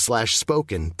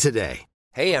linkedin.com/spoken today.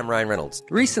 Hey, I'm Ryan Reynolds.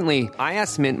 Recently, I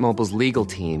asked Mint Mobile's legal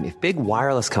team if big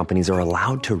wireless companies are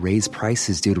allowed to raise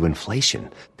prices due to inflation.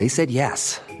 They said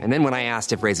yes. And then when I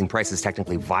asked if raising prices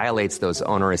technically violates those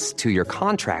onerous 2-year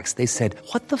contracts, they said,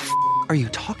 "What the f*** are you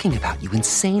talking about, you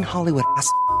insane Hollywood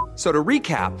ass?" So to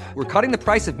recap, we're cutting the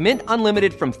price of Mint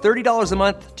Unlimited from $30 a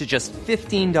month to just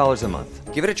 $15 a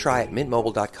month. Give it a try at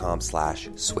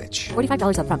mintmobile.com/switch.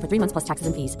 $45 up front for 3 months plus taxes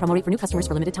and fees. Promo rate for new customers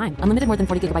for limited time. Unlimited more than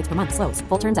 40 gigabytes per month. Slows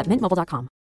full terms at mintmobile.com.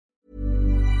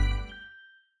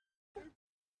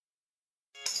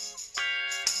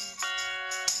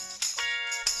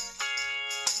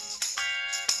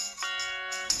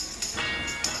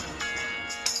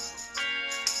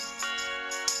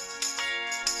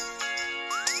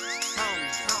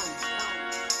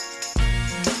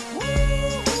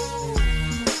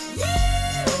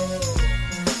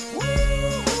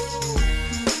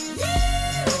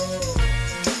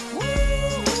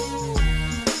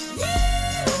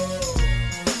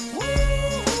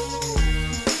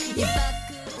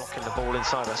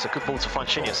 That's a good ball to find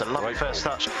Shinnie. It's a lovely first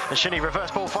touch. And Shinnie,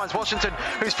 reverse ball, finds Washington,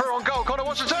 who's through on goal. Connor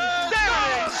Washington! There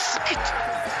it is!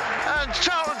 And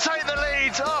Charlton take the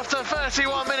lead after 30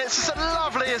 31 minutes. It's a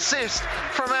lovely assist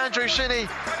from Andrew Shinnie.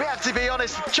 We have to be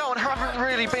honest, Charlton haven't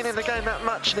really been in the game that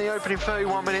much in the opening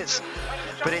 31 minutes,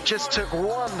 but it just took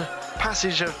one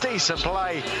passage of decent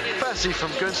play. Firstly from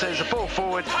Gunston, it's a ball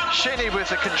forward. Shinnie with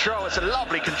the control, it's a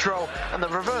lovely control, and the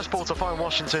reverse ball to find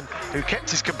Washington, who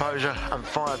kept his composure and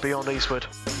fired beyond Eastwood.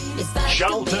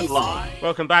 Charlton Live.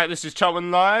 Welcome back. This is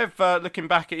Charlton Live. Looking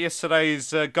back at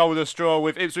yesterday's goalless draw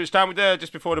with Ipswich Town.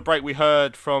 Just before the break, we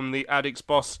heard from the Addicks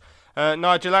boss,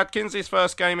 Nigel Adkins, his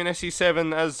first game in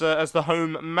SE7 as the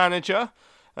home manager.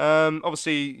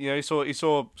 Obviously, he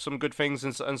saw some good things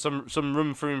and some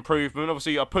room for improvement.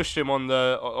 Obviously, I pushed him on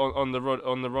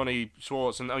the Ronnie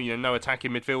Schwartz and no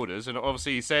attacking midfielders, and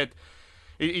obviously he said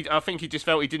I think he just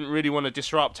felt he didn't really want to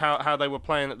disrupt how they were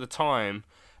playing at the time.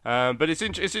 But it's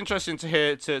interesting to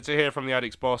hear from the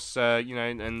Addicks boss,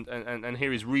 and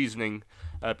hear his reasoning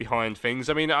behind things.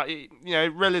 I mean,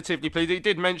 relatively pleased. He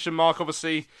did mention, Mark,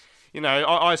 obviously.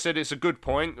 I said it's a good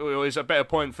point, or it's a better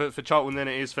point for Charlton than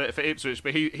it is for Ipswich.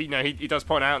 But he does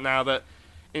point out now that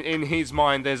in his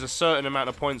mind there's a certain amount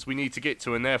of points we need to get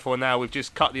to, and therefore now we've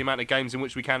just cut the amount of games in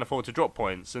which we can afford to drop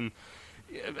points. And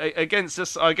against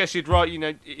us, I guess you'd right.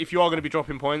 If you are going to be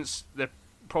dropping points, they're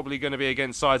probably going to be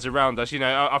against sides around us.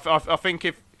 I think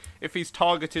if he's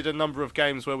targeted a number of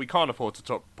games where we can't afford to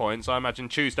drop points, I imagine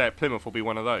Tuesday at Plymouth will be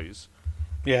one of those.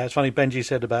 Yeah, it's funny, Benji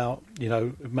said about,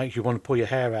 it makes you want to pull your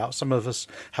hair out. Some of us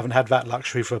haven't had that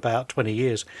luxury for about 20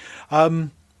 years.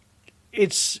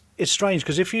 It's strange,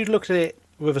 because if you looked at it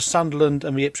with a Sunderland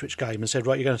and the Ipswich game and said,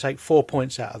 right, you're going to take 4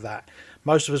 points out of that,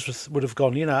 most of us would have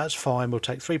gone, that's fine, we'll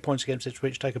take 3 points against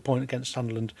Ipswich, take a point against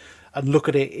Sunderland, and look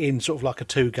at it in sort of like a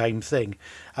 2-game thing.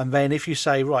 And then if you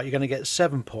say, right, you're going to get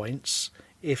 7 points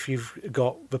if you've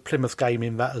got the Plymouth game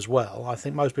in that as well, I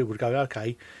think most people would go,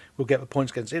 okay, we'll get the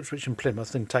points against Ipswich and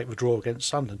Plymouth and take the draw against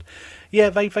Sunderland.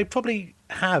 Yeah, they probably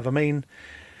have. I mean,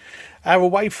 our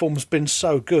away form's been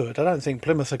so good. I don't think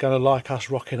Plymouth are going to like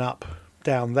us rocking up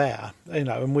down there.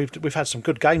 And we've had some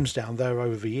good games down there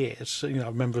over the years. I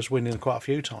remember us winning quite a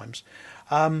few times.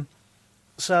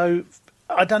 So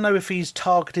I don't know if he's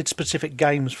targeted specific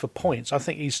games for points. I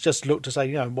think he's just looked to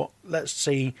say, let's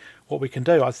see what we can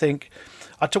do. I think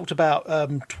I talked about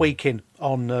tweaking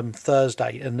on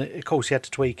Thursday, and of course he had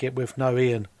to tweak it with no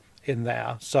Ian in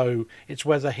there. So it's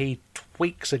whether he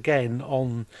tweaks again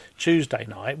on Tuesday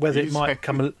night, whether it might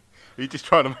come. Are you just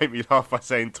trying to make me laugh by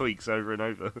saying tweaks over and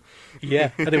over? Yeah,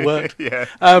 and it worked. Yeah.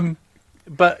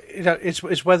 But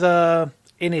it's whether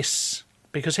Innes,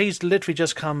 because he's literally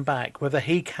just come back, whether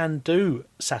he can do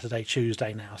Saturday,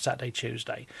 Tuesday.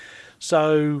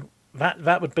 So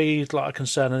that would be like a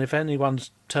concern. And if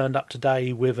anyone's turned up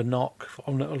today with a knock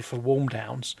for warm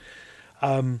downs,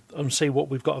 and see what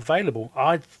we've got available,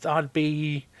 I'd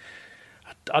be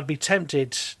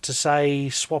tempted to say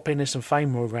swap Innes and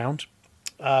Famer around.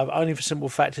 Only for the simple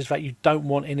fact is that you don't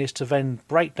want Innes to then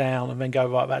break down and then go,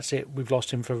 right, that's it, we've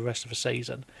lost him for the rest of the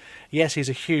season. Yes, he's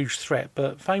a huge threat,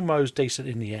 but Famero's decent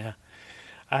in the air.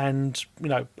 And,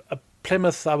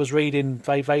 Plymouth, I was reading,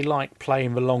 they like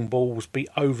playing the long balls, be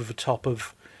over the top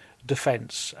of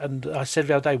defence. And I said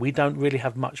the other day, we don't really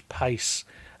have much pace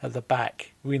at the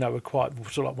back. We're quite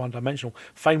sort of like one-dimensional.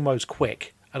 Famero's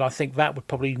quick, and I think that would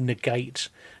probably negate,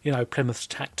 Plymouth's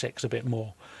tactics a bit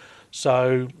more.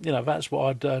 So, that's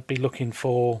what I'd be looking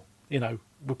for,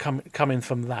 will come in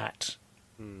from that.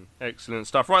 Excellent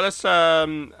stuff. Right, let's have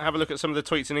a look at some of the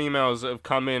tweets and emails that have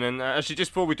come in. And actually,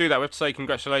 just before we do that, we have to say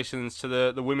congratulations to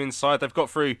the women's side. They've got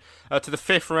through to the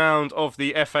 5th round of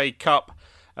the FA Cup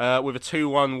with a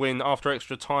 2-1 win after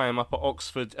extra time up at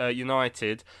Oxford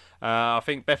United. I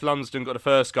think Beth Lumsden got the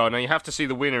first goal. Now, you have to see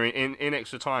the winner in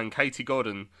extra time, Katie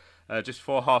Godden. Just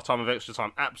before half-time of extra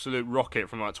time, absolute rocket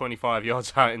from like 25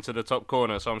 yards out into the top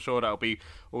corner. So I'm sure that'll be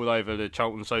all over the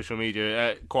Charlton social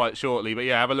media quite shortly. But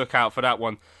yeah, have a look out for that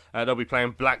one. They'll be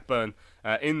playing Blackburn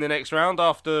in the next round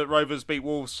after Rovers beat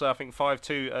Wolves, I think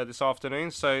 5-2 this afternoon.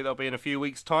 So they'll be in a few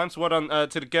weeks' time. So well done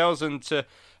to the girls and to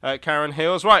Karen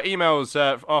Hills. Right, emails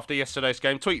after yesterday's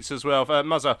game, tweets as well.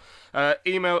 Muzzer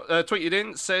tweeted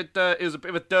in, said it was a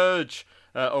bit of a dirge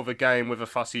of a game with a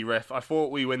fussy ref. I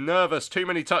thought we were nervous, too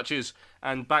many touches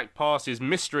and back passes.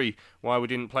 Mystery why we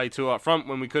didn't play 2 up front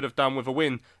when we could have done with a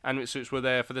win, and Ipswich were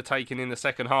there for the taking in the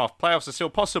second half. Playoffs are still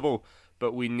possible,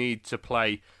 but we need to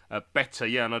play better.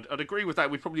 Yeah, and I'd agree with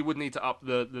that. We probably would need to up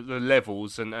the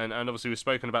levels, and obviously we've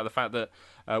spoken about the fact that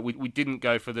we didn't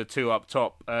go for the 2 up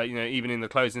top, even in the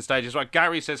closing stages. Right,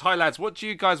 Gary says, "Hi lads, what do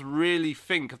you guys really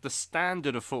think of the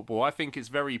standard of football? I think it's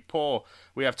very poor.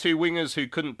 We have 2 wingers who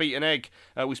couldn't beat an egg.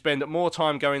 We spend more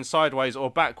time going sideways or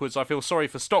backwards. I feel sorry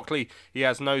for Stockley. He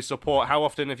has no support. How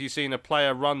often have you seen a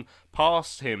player run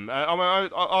past him?"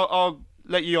 I'll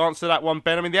let you answer that one,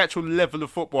 Ben. I mean, the actual level of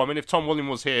football. I mean, if Tom William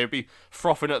was here, he'd be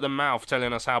frothing at the mouth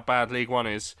telling us how bad League One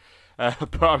is.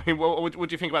 But I mean, what do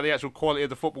you think about the actual quality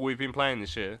of the football we've been playing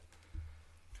this year?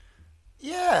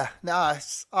 Yeah, no,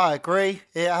 I agree.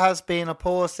 It has been a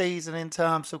poor season in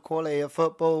terms of quality of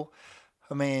football.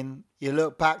 I mean, you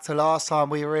look back to last time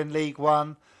we were in League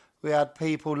One, we had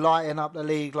people lighting up the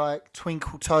league like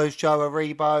Twinkle Toes Joe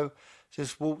Aribo,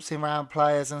 just waltzing around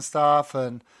players and stuff,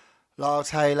 and Lyle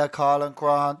Taylor, Carlin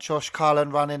Grant, Josh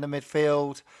Cullen running the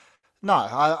midfield. No,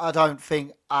 I don't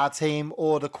think our team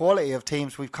or the quality of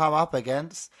teams we've come up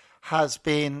against has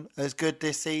been as good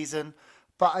this season.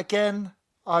 But again,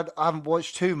 I haven't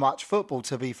watched too much football,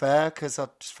 to be fair, because I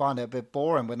just find it a bit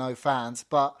boring with no fans.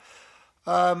 But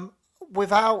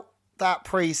without that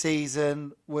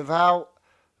pre-season, without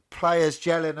players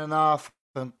gelling enough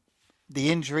and the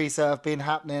injuries that have been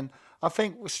happening, I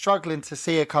think we're struggling to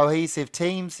see a cohesive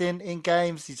teams in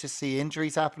games. You just see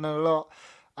injuries happening a lot.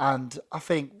 And I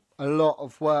think a lot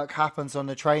of work happens on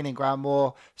the training ground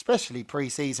more, especially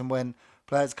pre-season when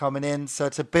players coming in. So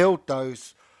to build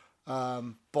those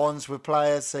bonds with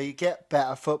players so you get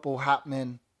better football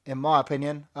happening, in my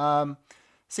opinion.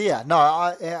 So yeah,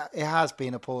 no, it has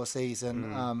been a poor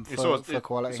season for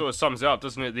quality. It sort of sums it up,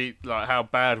 doesn't it? How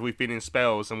bad we've been in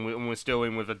spells, and we're still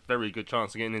in with a very good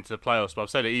chance of getting into the playoffs. But I've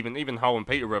said it, even Hull and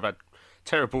Peterborough have had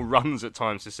terrible runs at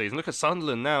times this season. Look at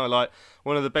Sunderland now, like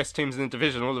one of the best teams in the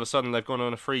division. All of a sudden, they've gone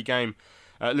on a 3-game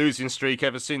losing streak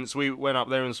ever since we went up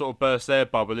there and sort of burst their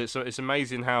bubble. It's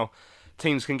amazing how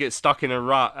teams can get stuck in a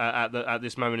rut at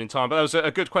this moment in time. But that was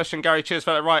a good question, Gary. Cheers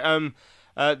for that. Right,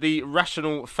 the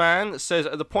Rational Fan says,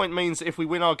 the point means if we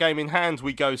win our game in hand,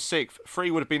 we go 6th. 3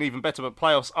 would have been even better, but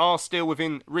playoffs are still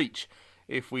within reach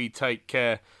if we take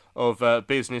care of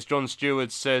business. John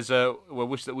Stewart says, we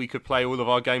wish that we could play all of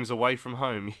our games away from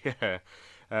home. Yeah,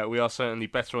 we are certainly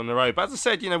better on the road. But as I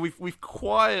said, we've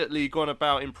quietly gone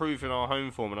about improving our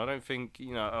home form, and I don't think,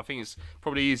 I think it's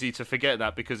probably easy to forget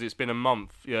that because it's been a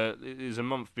month. Yeah, it is a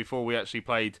month before we actually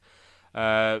played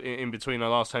in between our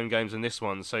last home games and this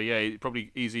one. So yeah, it's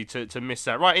probably easy to miss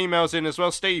that. Right, emails in as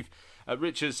well. Steve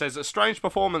Richards says, a strange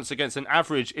performance against an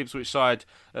average Ipswich side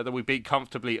that we beat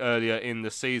comfortably earlier in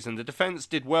the season. The defence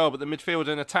did well, but the midfield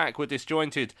and attack were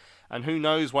disjointed, and who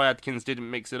knows why Adkins didn't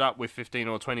mix it up with 15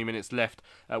 or 20 minutes left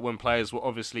when players were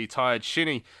obviously tired.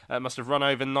 Shinnie must have run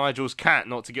over Nigel's cat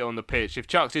not to get on the pitch. If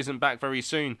Chucks isn't back very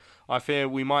soon, I fear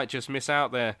we might just miss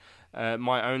out there.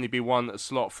 Might only be one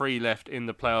slot free left in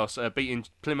the playoffs. Beating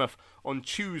Plymouth on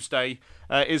Tuesday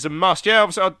is a must. Yeah,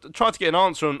 obviously I tried to get an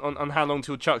answer on how long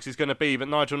till Chucks is going to be, but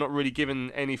Nigel not really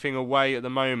giving anything away at the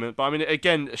moment. But I mean,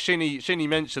 again, Shinnie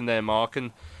mentioned there, Mark,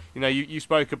 and you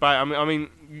spoke about. I mean,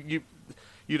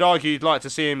 you'd argue you'd like to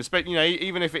see him,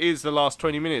 even if it is the last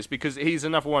 20 minutes, because he's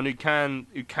another one who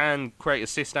can create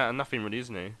assist out of nothing, really,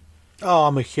 isn't he? Oh,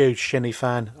 I'm a huge Shinnie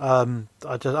fan. I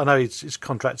know his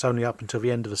contract's only up until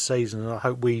the end of the season, and I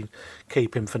hope we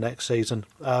keep him for next season.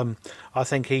 I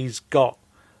think he's got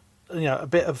a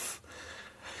bit of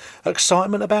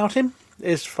excitement about him.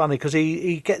 It's funny because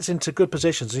he gets into good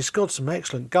positions. He scored some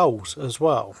excellent goals as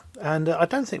well, and I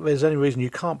don't think there's any reason you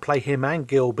can't play him and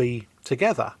Gilby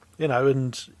together,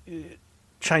 and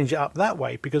change it up that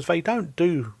way, because they don't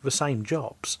do the same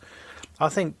jobs. I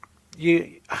think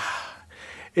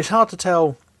it's hard to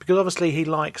tell, because obviously he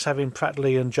likes having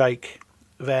Pratley and Jake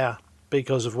there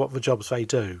because of what the jobs they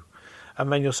do.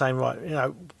 And then you're saying, right,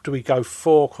 do we go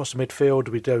 4 across the midfield?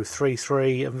 Do we do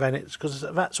 3-3? And then it's because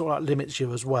that sort of limits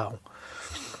you as well.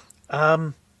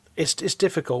 It's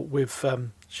difficult with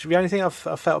the only thing I've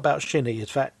felt about Shinnie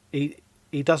is that he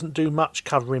doesn't do much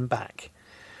covering back.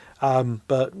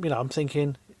 But I'm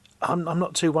thinking I'm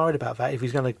not too worried about that if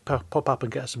he's going to pop up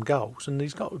and get some goals, and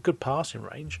he's got a good passing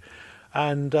range.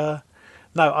 And no,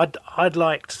 I'd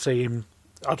like to see him.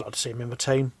 I'd like to see him in the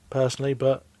team personally,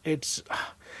 but it's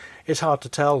hard to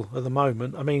tell at the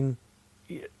moment. I mean,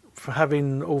 for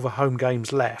having all the home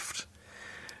games left,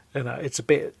 it's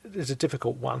a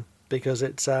difficult one, because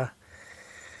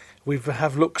we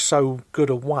have looked so good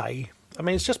away. I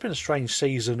mean, it's just been a strange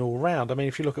season all round. I mean,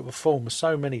 if you look at the form,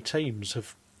 so many teams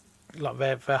have, like,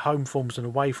 their home forms and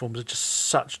away forms are just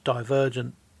such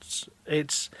divergence.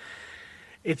 It's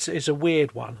a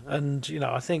weird one, and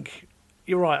I think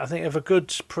you're right. I think if a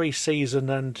good pre-season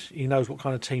and he knows what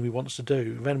kind of team he wants to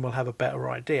do, then we'll have a better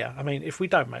idea. I mean, if we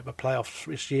don't make the playoffs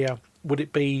this year, would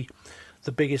it be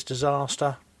the biggest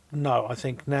disaster? No, I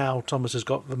think now Thomas has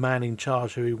got the man in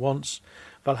charge who he wants.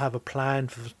 They'll have a plan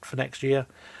for next year.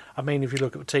 I mean, if you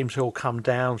look at the teams who will come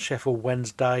down, Sheffield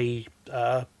Wednesday,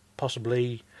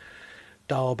 possibly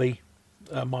Derby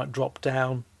might drop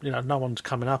down. You know, no one's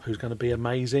coming up who's going to be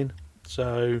amazing.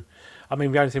 So, I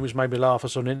mean, the only thing which made me laugh, I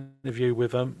saw an interview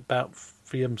with about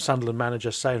the Sunderland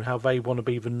manager saying how they want to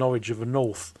be the Norwich of the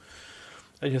North.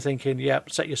 And you're thinking, yeah,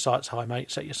 set your sights high,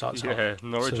 mate. Set your sights high. Yeah,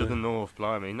 Norwich of the North,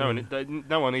 blimey.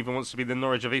 No one even wants to be the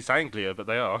Norwich of East Anglia, but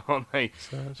they are, aren't they?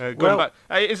 Back.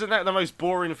 Hey, isn't that the most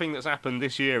boring thing that's happened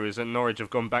this year? Is that Norwich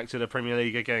have gone back to the Premier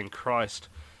League again? Christ.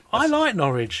 I like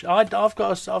Norwich. I've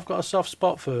got a soft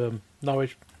spot for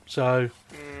Norwich. So,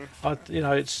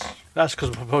 that's because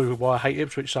probably why I hate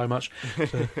Ipswich so much.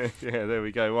 So. Yeah, there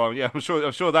we go. Well, yeah, I'm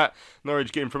sure that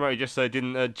Norwich getting promoted yesterday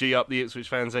didn't g up the Ipswich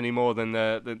fans any more than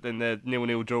their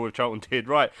 0-0 draw with Charlton did.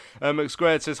 Right,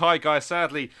 McSquared says, "Hi guys,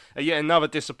 sadly, yet another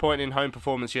disappointing home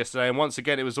performance yesterday, and once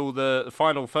again it was all the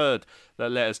final third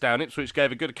that let us down. Ipswich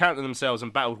gave a good account of themselves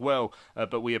and battled well,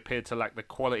 but we appeared to lack the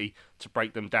quality to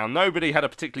break them down. Nobody had a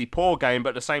particularly poor game, but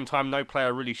at the same time, no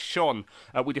player really shone.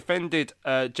 We defended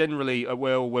generally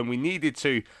well when we needed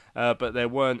to, but there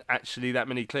weren't actually that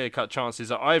many clear-cut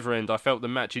chances at either end. I felt the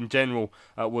match in general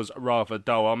was rather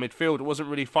dull. Our midfield wasn't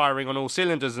really firing on all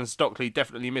cylinders, and Stockley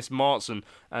definitely missed Martson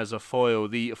as a foil.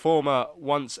 The former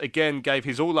once again gave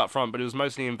his all up front, but it was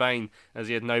mostly in vain as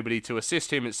he had nobody to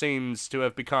assist him. It seems to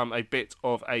have become a bit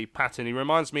of a pattern. He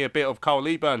reminds me a bit of Carl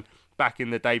Leaburn back in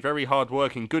the day. Very hard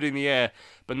working, good in the air,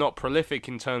 but not prolific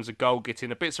in terms of goal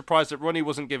getting. A bit surprised that Ronnie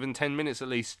wasn't given 10 minutes at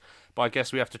least, but I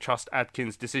guess we have to trust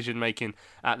Adkins' decision making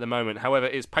at the moment. However,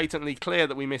 it's patently clear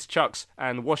that we miss Chuks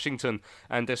and Washington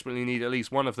and desperately need at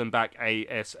least one of them back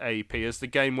ASAP. As the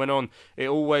game went on, it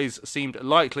always seemed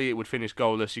likely it would finish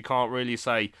goalless. You can't really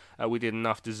say we did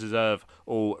enough to deserve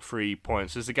all 3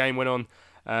 points. As the game went on,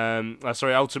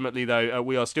 ultimately though,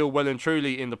 we are still well and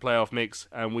truly in the playoff mix,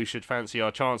 and we should fancy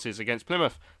our chances against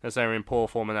Plymouth as they're in poor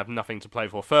form and have nothing to play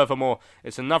for. Furthermore,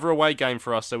 it's another away game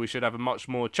for us, so we should have a much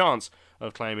more chance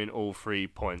of claiming all 3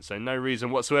 points. So no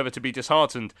reason whatsoever to be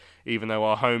disheartened, even though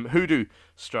our home hoodoo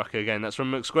struck again." That's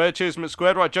from McSquared. Cheers,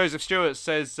 McSquared. Right, Joseph Stewart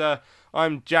says,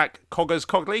 "I'm Jack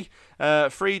Coggers-Cogley.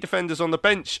 3 defenders on the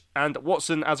bench, and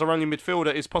Watson as our only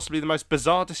midfielder is possibly the most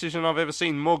bizarre decision I've ever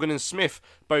seen. Morgan and Smith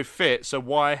both fit, so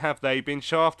why have they been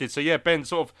shafted?" So yeah, Ben,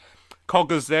 sort of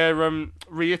Coggers there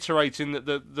reiterating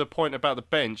the point about the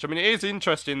bench. I mean, it is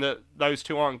interesting that those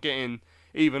two aren't getting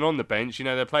even on the bench. You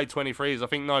know, they played 23s. I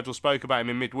think Nigel spoke about him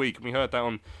in midweek, and we heard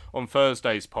that on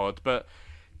Thursday's pod, but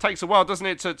takes a while, doesn't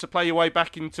it, to play your way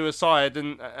back into a side,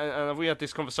 and we had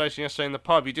this conversation yesterday in the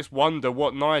pub. You just wonder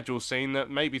what Nigel's seen, that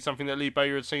maybe something that Lee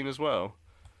Bowyer had seen as well.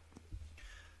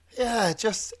 Yeah,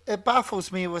 it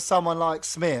baffles me with someone like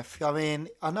Smith. I mean,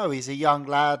 I know he's a young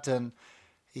lad and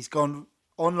he's gone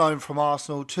on loan from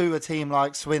Arsenal to a team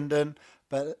like Swindon,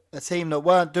 but a team that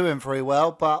weren't doing very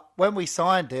well. But when we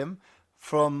signed him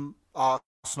from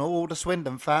Arsenal, all the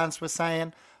Swindon fans were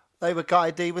saying they were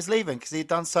gutted he was leaving because he'd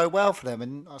done so well for them.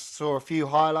 And I saw a few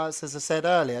highlights, as I said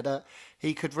earlier, that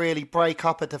he could really break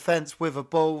up a defence with a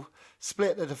ball,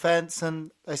 split the defence,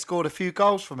 and they scored a few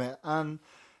goals from it. And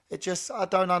I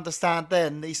don't understand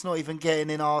then, he's not even getting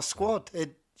in our squad.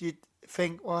 You'd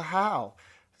think, well, how?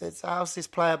 How's this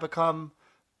player become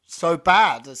so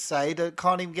bad, let's say, that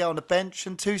can't even get on the bench,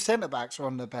 and 2 centre-backs are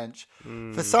on the bench?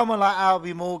 For someone like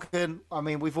Albie Morgan, I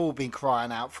mean, we've all been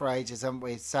crying out for ages, haven't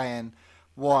we, saying,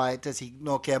 why does he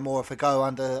not get more of a go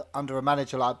under a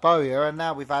manager like Bowyer? And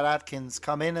now we've had Adkins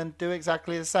come in and do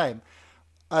exactly the same.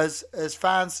 As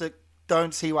fans that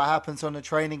don't see what happens on the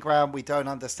training ground, we don't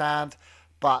understand.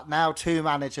 But now 2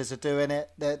 managers are doing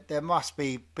it. There must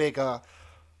be bigger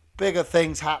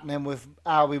things happening with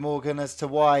Albie Morgan as to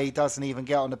why he doesn't even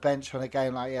get on the bench on a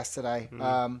game like yesterday.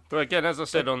 But again, as I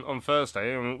said on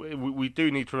Thursday, we do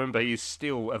need to remember he's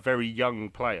still a very young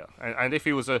player. And if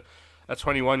he was a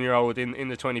 21-year-old in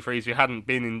the 23s who hadn't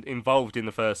been involved in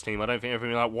the first team, I don't think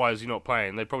everyone would be like, why is he not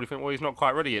playing? They'd probably think, well, he's not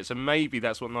quite ready yet. So maybe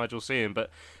that's what Nigel's seeing. But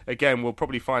again, we'll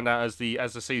probably find out as the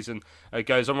season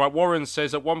goes on. Right, Warren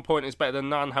says at one point it's better than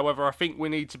none. However, I think we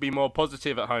need to be more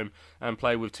positive at home and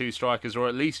play with 2 strikers, or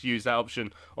at least use that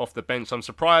option off the bench. I'm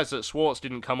surprised that Schwartz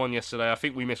didn't come on yesterday. I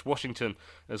think we missed Washington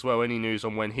as well. Any news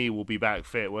on when he will be back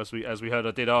fit? Well, as we heard,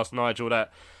 I did ask Nigel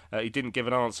that He didn't give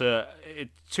an answer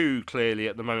too clearly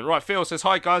at the moment. Right, Phil says,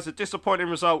 hi guys, a disappointing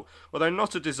result, although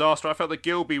not a disaster. I felt that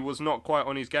Gilby was not quite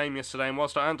on his game yesterday, and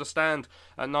whilst I understand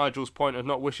at Nigel's point of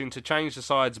not wishing to change the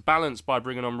side's balance by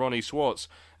bringing on Ronnie Swartz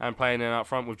and playing him up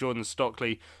front with Jordan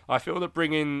Stockley, I feel that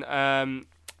bringing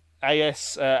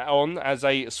AS on as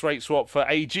a straight swap for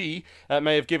AG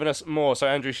may have given us more. So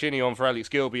Andrew Shinnie on for Alex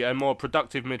Gilby, a more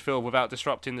productive midfield without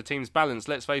disrupting the team's balance.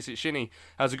 Let's face it, Shinnie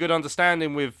has a good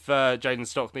understanding with Jaden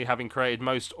Stockley having created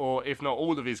most or if not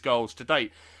all of his goals to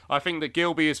date. I think that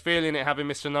Gilby is feeling it, having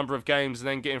missed a number of games and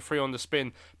then getting free on the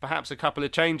spin. Perhaps a couple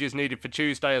of changes needed for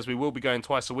Tuesday, as we will be going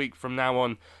twice a week from now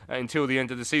on until the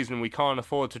end of the season. We can't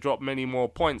afford to drop many more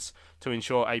points to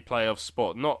ensure a playoff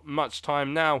spot. Not much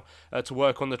time now to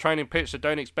work on the training pitch, so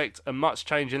don't expect a much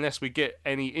change unless we get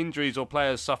any injuries or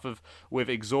players suffer with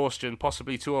exhaustion,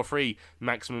 possibly 2 or 3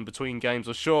 maximum between games.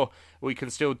 Or sure, we can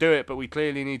still do it, but we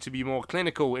clearly need to be more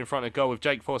clinical in front of goal, with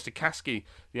Jake Forster-Caskey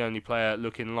the only player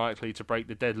looking likely to break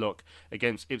the deadlock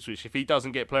against Ipswich. If he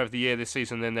doesn't get Player of the Year this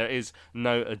season, then there is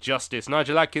no justice.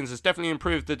 Nigel Adkins has definitely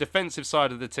improved the defensive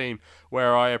side of the team,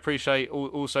 where I appreciate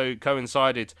also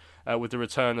coincided with the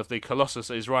return of the Colossus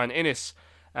is Ryan Innes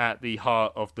at the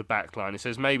heart of the back line. He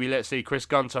says maybe let's see Chris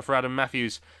Gunter for Adam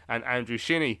Matthews and Andrew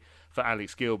Shinnie for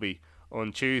Alex Gilby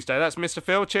on Tuesday. That's Mr.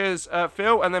 Phil. Cheers,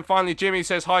 Phil. And then finally, Jimmy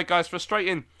says, hi guys,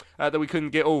 frustrating that we couldn't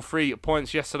get all 3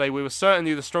 points yesterday. We were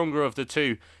certainly the stronger of the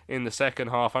 2 in the second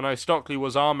half. I know Stockley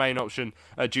was our main option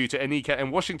due to Anika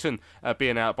and Washington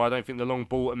being out, but I don't think the long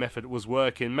ball method was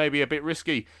working. Maybe a bit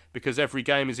risky because every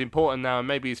game is important now and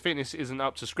maybe his fitness isn't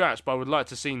up to scratch, but I would like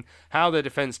to see how their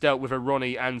defence dealt with a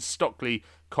Ronnie and Stockley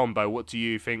combo. What do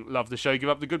you think? Love the show. Give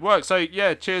up the good work. So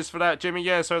yeah, cheers for that, Jimmy.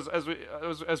 Yeah, so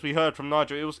as we heard from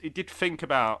Nigel, it did think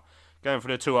about going for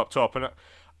the 2 up top, and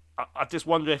I just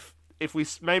wonder if we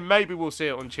maybe we'll see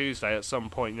it on Tuesday at some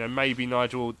point. You know, maybe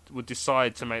Nigel would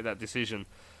decide to make that decision,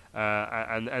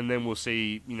 and then we'll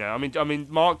see. You know, I mean,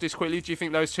 Mark, just quickly, do you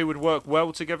think those 2 would work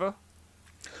well together?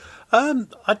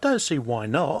 I don't see why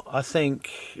not. I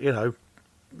think, you know,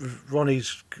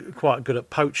 Ronnie's quite good at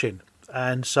poaching,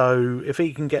 and so if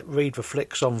he can read the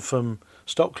flicks on from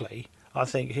Stockley, I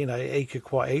think, you know, he could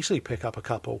quite easily pick up a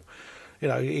couple. You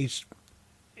know,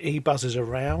 he buzzes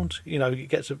around. You know, he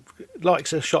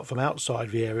likes a shot from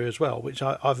outside the area as well, which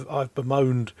I've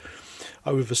bemoaned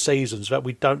over the seasons that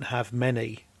we don't have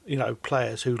many, you know,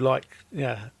 players who like, you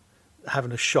know,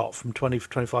 having a shot from 20 to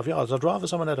 25 yards. I'd rather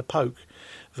someone had a poke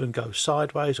than go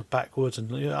sideways or backwards. And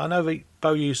you know, I know that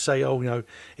Bo you say, oh, you know,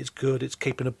 it's good, it's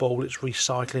keeping the ball, it's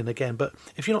recycling again. But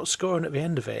if you're not scoring at the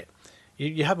end of it,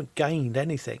 you haven't gained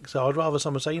anything. So I'd rather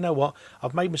someone say, you know what,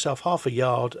 I've made myself half a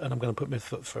yard and I'm going to put my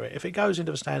foot for it. If it goes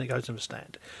into the stand, it goes into the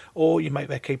stand. Or you make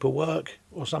their keeper work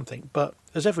or something. But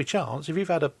there's every chance, if you've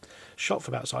had a shot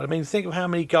from outside, I mean, think of how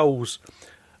many goals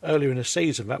earlier in the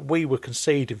season that we were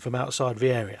conceding from outside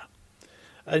the area.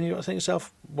 And you got to think to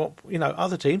yourself, well, you know,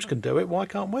 other teams can do it, why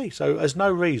can't we? So there's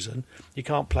no reason you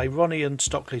can't play Ronnie and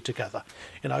Stockley together.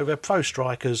 You know, they're pro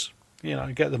strikers, you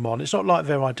know, get them on. It's not like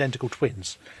they're identical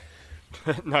twins.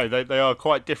 No, they are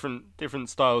quite different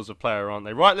styles of player, aren't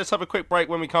they? Right, let's have a quick break.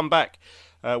 When we come back,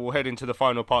 we'll head into the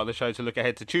final part of the show to look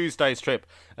ahead to Tuesday's trip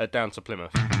down to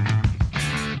Plymouth.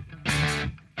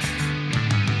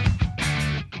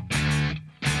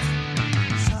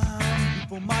 Some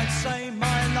people might say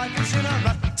my life is in a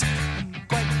rut. I'm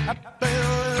quite happy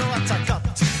with what I got.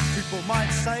 People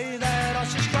might say that I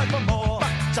should strive for more,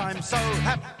 but I'm so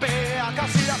happy I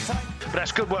can't see that time. But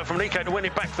that's good work from Nico to win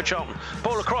it back for Charlton.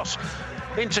 Ball across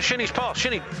into Shinnie's pass.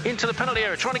 Shinnie into the penalty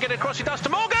area, trying to get it across. He does to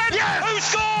Morgan, yes! Who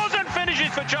scores and finishes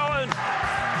for Charlton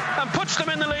and puts them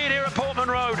in the lead here at Portman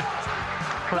Road.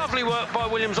 Lovely work by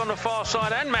Williams on the far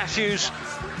side and Matthews,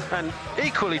 and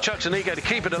equally Chucks and Nico to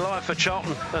keep it alive for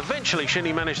Charlton. Eventually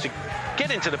Shinnie managed to get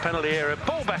into the penalty area,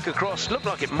 ball back across, looked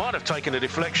like it might have taken a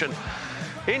deflection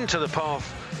into the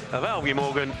path of Alfie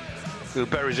Morgan, who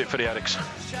buries it for the Addicts.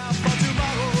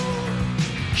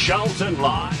 Charlton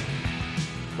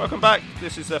Live. Welcome back.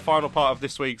 This is the final part of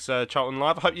this week's Charlton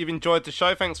Live. I hope you've enjoyed the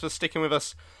show. Thanks for sticking with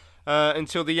us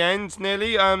until the end,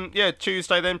 nearly.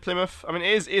 Tuesday then, Plymouth. I mean,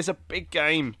 it is a big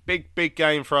game. Big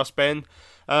game for us, Ben.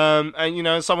 And, you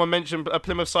know, someone mentioned a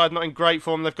Plymouth side not in great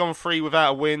form. They've gone 3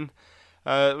 without a win.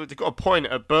 They got a point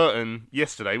at Burton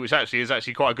yesterday, which is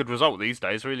quite a good result these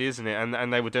days, really, isn't it?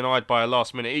 And they were denied by a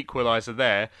last-minute equaliser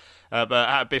there.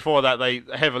 But before that, they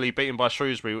heavily beaten by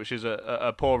Shrewsbury, which is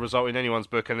a poor result in anyone's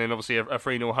book. And then obviously a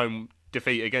 3-0 home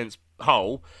defeat against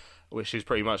Hull, which is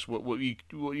pretty much what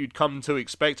you'd come to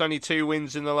expect. Only 2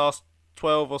 wins in the last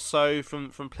 12 or so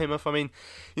from Plymouth. I mean,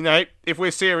 you know, if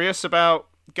we're serious about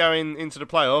going into the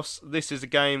playoffs, this is a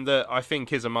game that I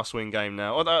think is a must-win game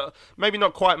now. Although maybe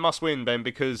not quite must-win, Ben,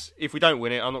 because if we don't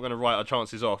win it, I'm not going to write our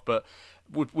chances off, but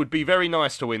would be very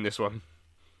nice to win this one.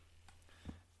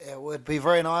 It would be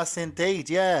very nice indeed,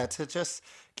 yeah, to just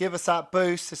give us that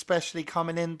boost, especially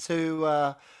coming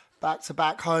into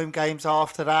back-to-back home games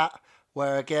after that,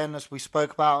 where, again, as we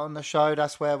spoke about on the show,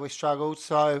 that's where we struggled.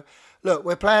 So, look,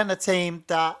 we're playing a team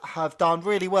that have done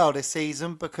really well this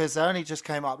season because they only just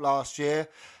came up last year.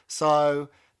 So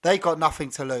they've got nothing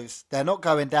to lose. They're not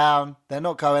going down. They're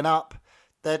not going up.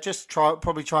 They're just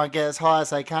probably try and get as high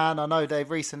as they can. I know they've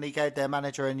recently gave their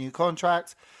manager a new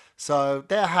contract. So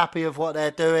they're happy with what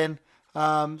they're doing.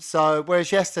 So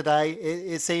whereas yesterday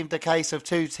it seemed a case of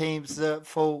two teams that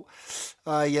thought,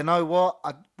 you know what,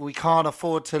 we can't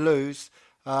afford to lose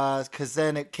because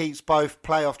then it keeps both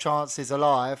playoff chances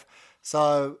alive.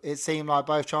 So it seemed like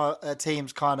both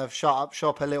teams kind of shut up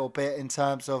shop a little bit in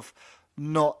terms of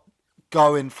not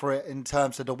going for it in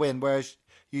terms of the win. Whereas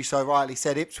you so rightly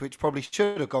said Ipswich probably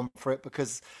should have gone for it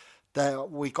because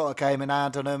we got a game in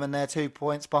hand on them and they're 2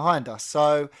 points behind us.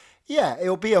 So yeah,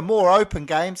 it'll be a more open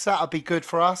game, so that'll be good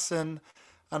for us. And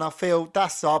I feel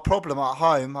that's our problem at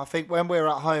home. I think when we're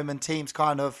at home and teams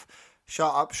kind of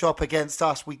shut up shop against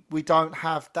us, we don't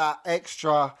have that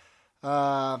extra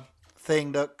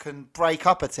thing that can break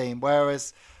up a team.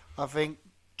 Whereas I think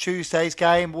Tuesday's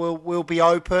game will be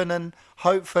open and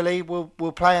hopefully we'll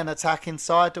play an attacking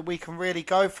side that we can really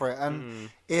go for it. And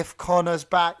if Connor's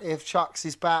back, if Chucks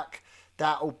is back,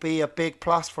 that'll be a big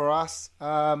plus for us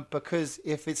because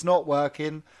if it's not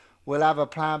working, we'll have a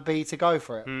plan B to go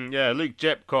for it. Yeah, Luke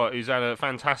Jepcott, who's had a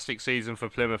fantastic season for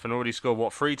Plymouth and already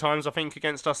scored, 3 times, I think,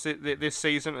 against us this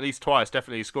season? At least twice,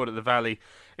 definitely. He scored at the Valley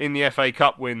in the FA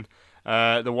Cup win,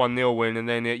 the 1-0 win, and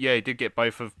then, he did get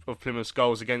both of Plymouth's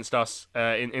goals against us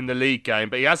in the league game.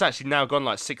 But he has actually now gone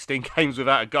like 16 games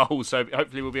without a goal, so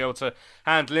hopefully we'll be able to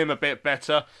handle him a bit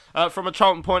better. From a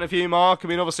Charlton point of view, Mark, I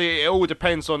mean, obviously it all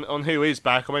depends on who is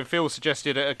back. I mean, Phil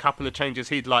suggested a couple of changes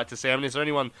he'd like to see. I mean, is there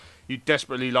anyone you'd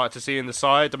desperately like to see in the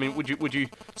side? I mean, would you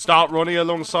start Ronnie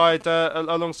alongside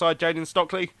Jayden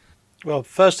Stockley? Well,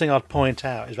 first thing I'd point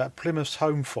out is that Plymouth's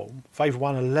home form, they've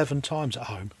won 11 times at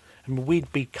home. I mean,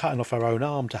 we'd be cutting off our own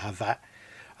arm to have that.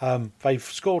 They've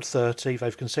scored 30,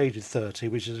 they've conceded 30,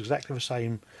 which is exactly the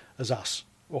same as us.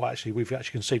 Well, actually, we've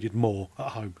actually conceded more at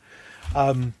home.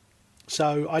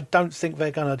 So I don't think they're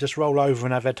going to just roll over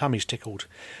and have their tummies tickled.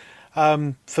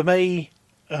 For me,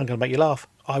 I'm going to make you laugh,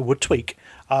 I would tweak.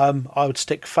 I would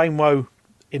stick Famewo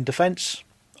in defence.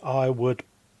 I would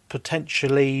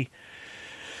potentially,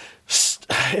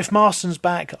 if Marston's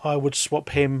back, I would swap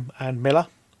him and Miller.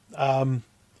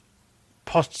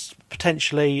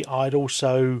 Potentially, I'd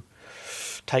also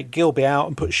take Gilby out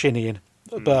and put Shinnie in,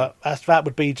 but that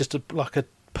would be just like a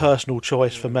personal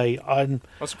choice for me. I'm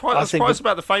surprised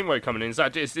about the Famewo coming in. Is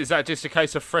that just a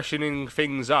case of freshening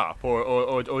things up,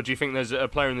 or do you think there's a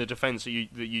player in the defence that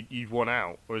you'd want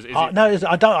out, or is it? No,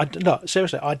 I don't. No,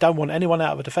 seriously, I don't want anyone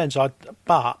out of the defence.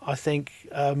 But I think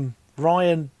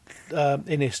Ryan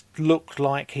Innes looked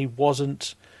like he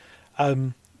wasn't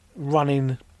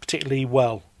running particularly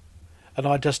well. And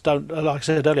I just don't, like I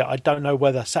said earlier, I don't know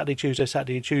whether Saturday,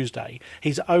 Tuesday.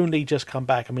 He's only just come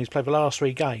back. I mean, he's played the last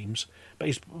 3 games, but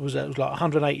it was like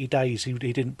 180 days he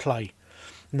didn't play.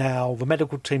 Now, the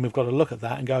medical team have got to look at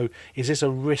that and go, is this a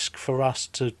risk for us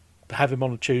to have him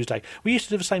on a Tuesday? We used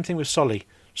to do the same thing with Solly.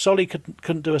 Solly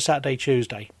couldn't do a Saturday,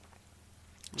 Tuesday.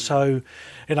 So,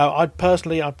 I'm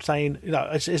saying,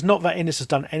 it's not that Innes has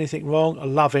done anything wrong. I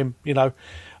love him,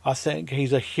 I think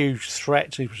he's a huge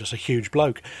threat. He was just a huge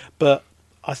bloke. But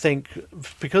I think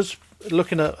because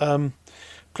looking at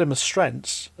Plymouth's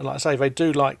strengths, like I say, they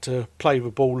do like to play the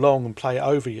ball long and play it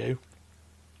over you,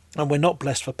 and we're not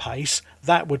blessed for pace,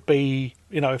 that would be,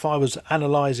 if I was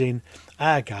analysing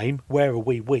our game, where are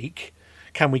we weak?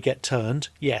 Can we get turned?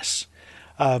 Yes.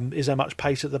 Is there much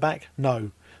pace at the back?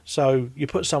 No. So you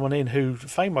put someone in who,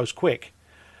 Famewo's quick.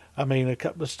 I mean,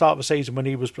 at the start of the season when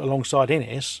he was alongside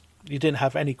Innes, you didn't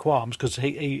have any qualms because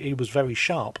he was very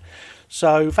sharp.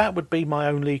 So that would be my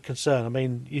only concern. I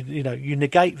mean, you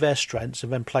negate their strengths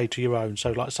and then play to your own.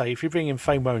 So, like I say, if you bring in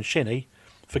Famewo and Shinnie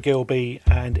for Gilby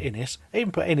and Innes,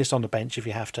 even put Innes on the bench if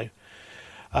you have to,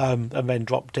 and then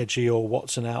drop Deji or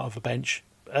Watson out of the bench,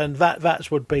 and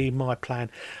that would be my plan.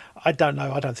 I don't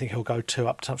know. I don't think he'll go 2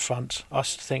 up front. I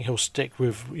think he'll stick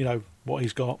with what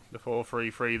he's got. The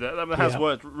 4-3-3 that has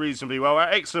worked reasonably well.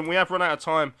 Excellent. We have run out of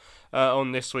time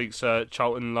on this week's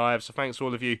Charlton Live, so thanks to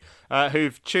all of you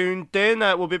who've tuned in.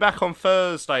 We'll be back on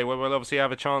Thursday, where we'll obviously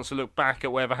have a chance to look back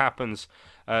at whatever happens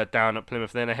down at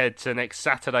Plymouth, then ahead to next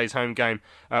Saturday's home game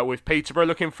with Peterborough.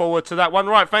 Looking forward to that one.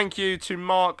 Right, thank you to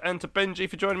Mark and to Benji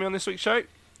for joining me on this week's show.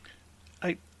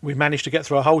 Hey, we managed to get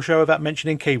through a whole show without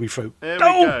mentioning kiwi fruit. There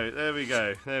we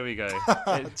go.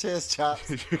 Cheers,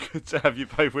 chaps. Good to have you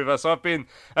both with us. I've been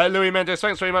Louis Mendes.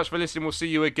 Thanks very much for listening. We'll see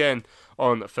you again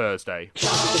on Thursday.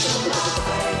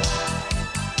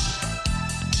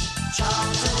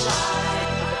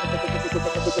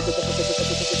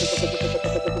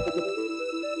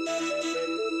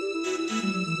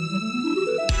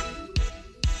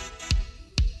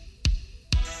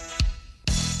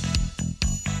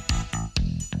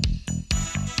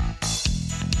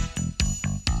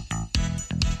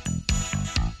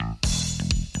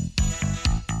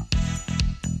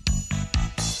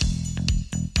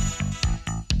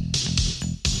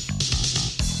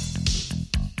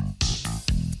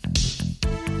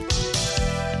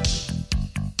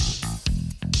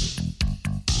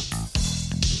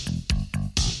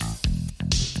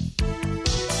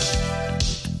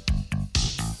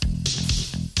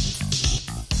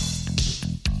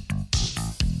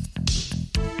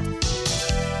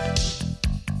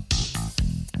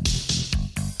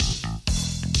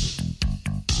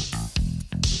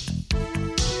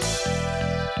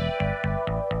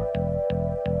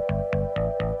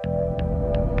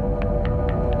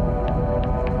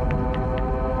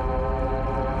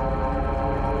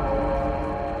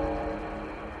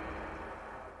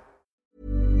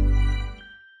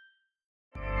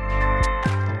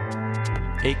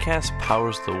 Acast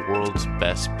powers the world's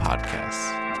best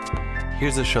podcasts.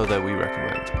 Here's a show that we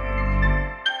recommend.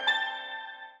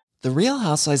 The Real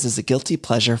Housewives is a guilty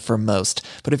pleasure for most,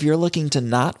 but if you're looking to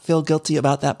not feel guilty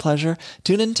about that pleasure,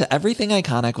 tune in to Everything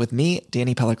Iconic with me,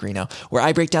 Danny Pellegrino, where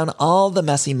I break down all the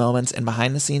messy moments and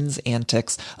behind-the-scenes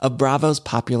antics of Bravo's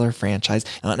popular franchise.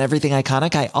 And on Everything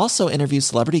Iconic, I also interview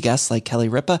celebrity guests like Kelly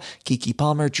Ripa, Keke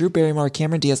Palmer, Drew Barrymore,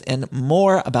 Cameron Diaz, and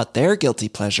more about their guilty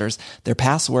pleasures, their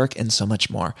past work, and so much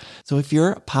more. So if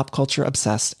you're pop culture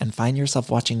obsessed and find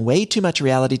yourself watching way too much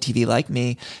reality TV like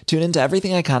me, tune in to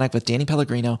Everything Iconic with Danny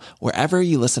Pellegrino, wherever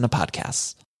you listen to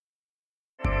podcasts.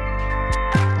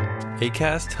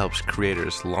 Acast helps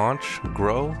creators launch,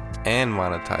 grow, and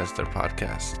monetize their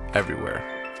podcasts everywhere.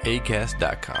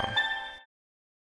 Acast.com.